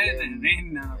just to claim.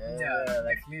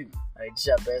 Claim.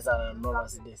 Aitisha pesa na nunua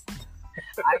Mercedes.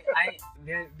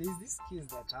 There's this case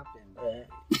that happened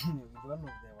with one of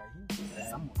the Wahindi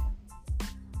somewhere.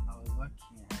 I was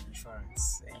working in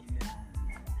insurance in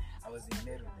I was in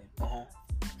Meru then.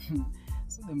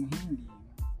 So the Muhindi,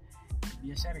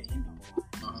 biashara iendi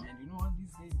poa. And you know what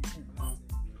this guy decided?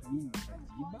 Mimi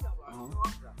nitajiba. And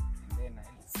then I'll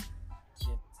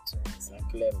get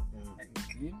claim.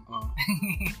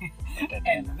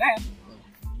 And then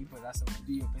nilipo sasa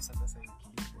hiyo pesa sasa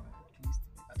ikilipwa at least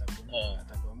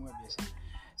atakuamua biashara.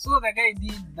 So the guy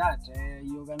did that.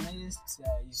 He organized,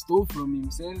 he stole from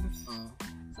himself.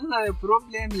 So the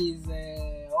problem is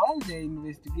all the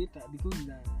investigator, because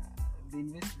the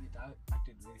investigator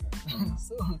acted very hard.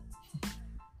 So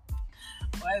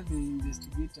while the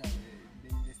investigation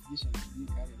is being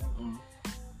carried out,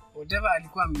 whatever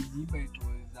alikuwa amejiba, it was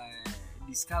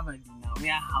discovered in a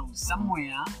warehouse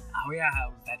somewhere, a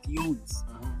warehouse that he owns.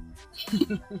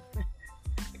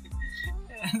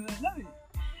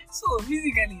 So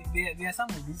basically, there are some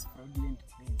of these fraudulent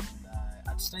claims, and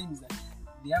at times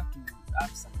they have to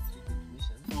have some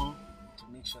regulations to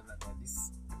make sure that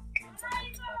these claims are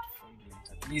not that fraudulent.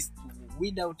 At least to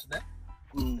weed out the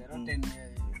rotten.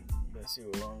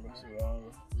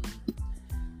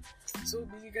 So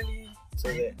basically,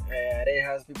 the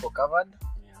RA has people covered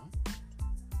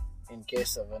in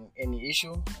case of any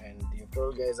issue, and you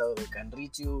told guys how they can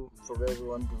reach you. For guys who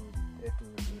want to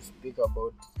speak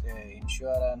about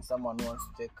insurance, someone wants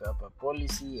to take up a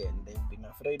policy and they've been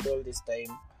afraid all this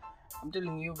time. I'm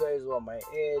telling you guys who are my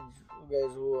age, you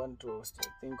guys who want to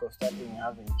think of starting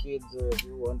having kids, or if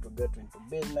you want to get into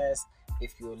business,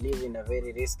 if you live in a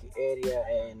very risky area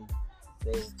and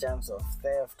there's a chance of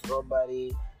theft,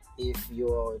 robbery, if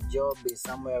your job is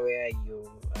somewhere where you're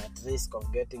at risk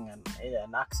of getting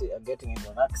getting into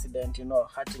an accident,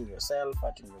 hurting yourself,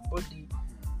 hurting your body,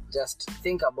 just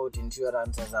think about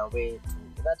insurance as a way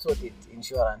to, that's what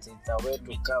insurance is, a way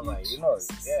to cover,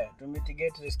 to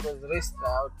mitigate risk, because risks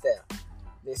are out there.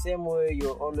 The same way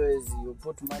you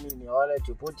put money in your wallet,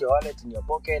 you put your wallet in your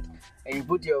pocket, and you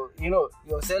put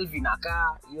yourself in a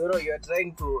car, you're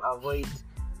trying to avoid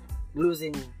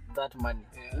losing that money.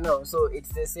 So it's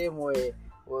the same way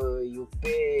where you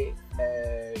pay,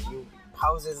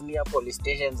 houses near police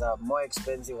stations are more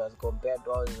expensive as compared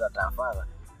to houses that are further.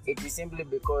 It is simply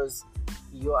because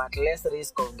you're at less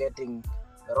risk of getting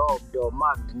robbed or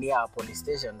mugged near a police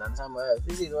station than somewhere else.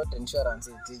 This is what insurance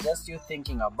is. It is just you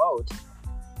thinking about.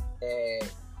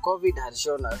 COVID has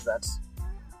shown us that,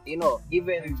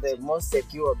 even the most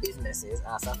secure businesses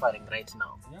are suffering right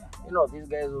now. These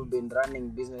guys who've been running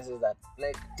businesses that,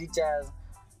 like teachers,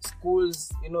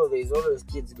 schools, there's always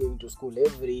kids going to school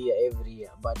every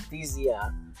year. But this year,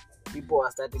 people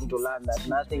are starting to learn that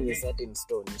nothing is set in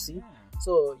stone, you see.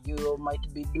 So you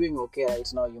might be doing okay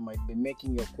right now. You might be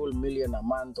making your cool $1 million a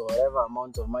month, or whatever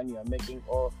amount of money you're making,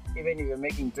 or even if you're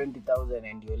making 20,000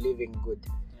 and you're living good.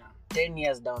 10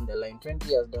 years down the line, 20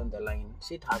 years down the line,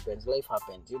 shit happens, life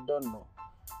happens. You don't know.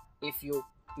 If you're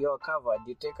covered,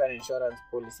 you take an insurance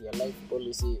policy, a life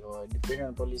policy, or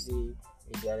education policy,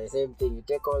 if they are the same thing, you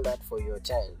take all that for your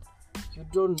child. You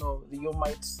don't know.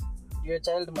 Your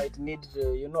child might need,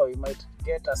 you might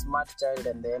get a smart child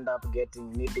and they end up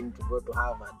needing to go to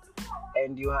Harvard,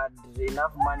 and you had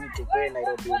enough money to pay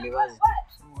Nairobi University.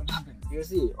 So what happened? You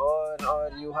see, or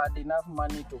you had enough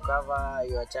money to cover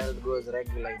your child goes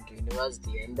regular into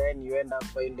university, and then you end up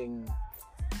finding,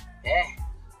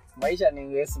 maisha ni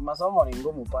masomo ni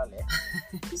ngumu pale.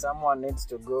 Someone needs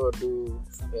to go do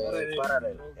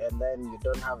parallel, and then you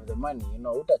don't have the money,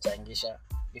 utachangisha.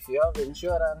 If you have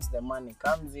insurance, the money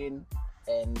comes in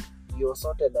and you're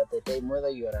sorted at the time, whether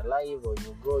you're alive or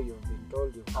you've been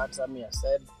told, you've heard Sammy has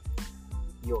said,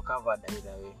 you're covered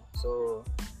either way. So,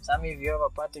 Sammy, if you have a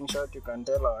parting shot, you can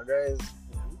tell our guys.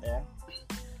 Yeah.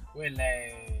 Well,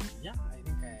 I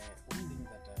think one thing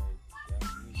that I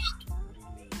wish to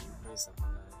really impress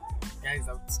upon guys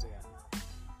out there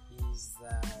is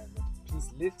that please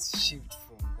let's shift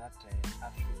from that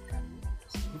African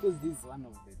mentality, because this is one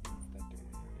of the things that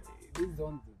this is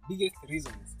one of the biggest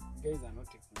reasons guys are not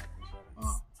taking up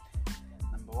insurance.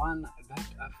 Number one, that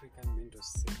African mental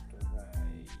set of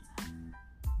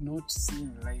not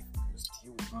seeing life close to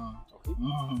you,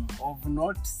 of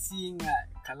not seeing a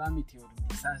calamity or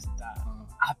disaster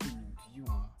happening to you.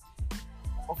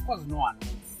 Of course, no one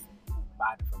wants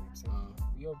bad for themselves.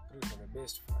 We all pray for the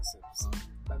best for ourselves.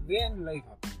 But then life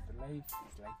happens. Life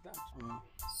is like that.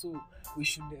 So we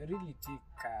should really take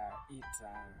it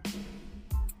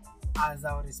as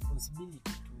our responsibility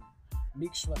to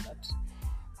make sure that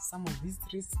some of these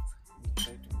risks we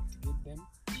try to mitigate them.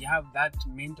 We have that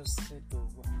mental set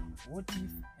of what if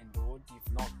and what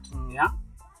if not. Yeah,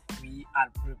 we are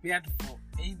prepared for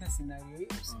either scenario A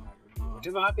or scenario B.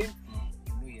 Whatever happens,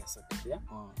 you're sorted. Yeah,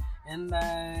 and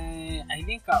I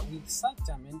think with such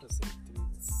a mental set,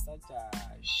 such a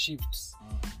shift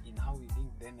in how we think,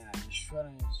 then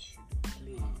insurance should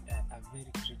play a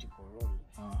very critical role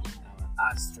in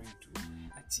us trying to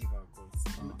achieve our goals.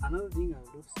 And another thing I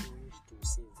would also wish to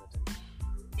say is that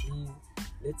please,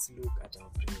 let's look at our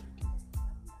priorities.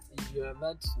 If you are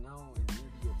that now and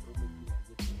maybe you're probably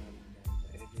getting married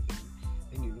and everything,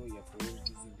 then you know your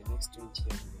priorities in the next 20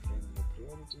 years, my friend. Your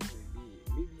priorities will be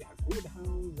maybe a good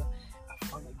house,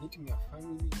 getting your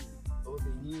family all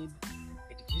they need,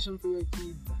 education for your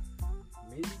kids,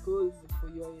 medicals for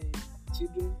your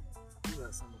children. These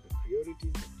are some of the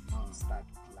priorities that you should start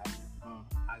planning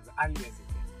as early as you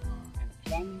can. And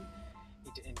planning,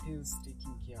 it entails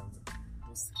taking care of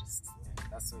those risks.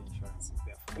 And that's why insurance is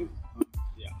there for you.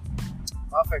 Yeah.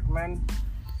 Perfect, man.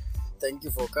 Thank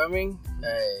you for coming.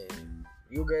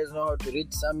 You guys know how to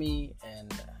reach Sammy,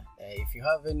 and if you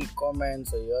have any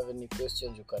comments or you have any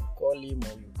questions, you can call him,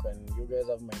 or you guys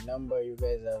have my number, you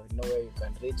guys know where you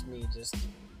can reach me. Just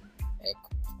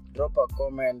drop a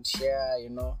comment, share.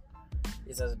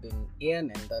 This has been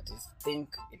Ian, and that is Think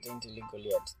It Ain't Illegal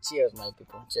Yet. Cheers, my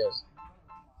people. Cheers.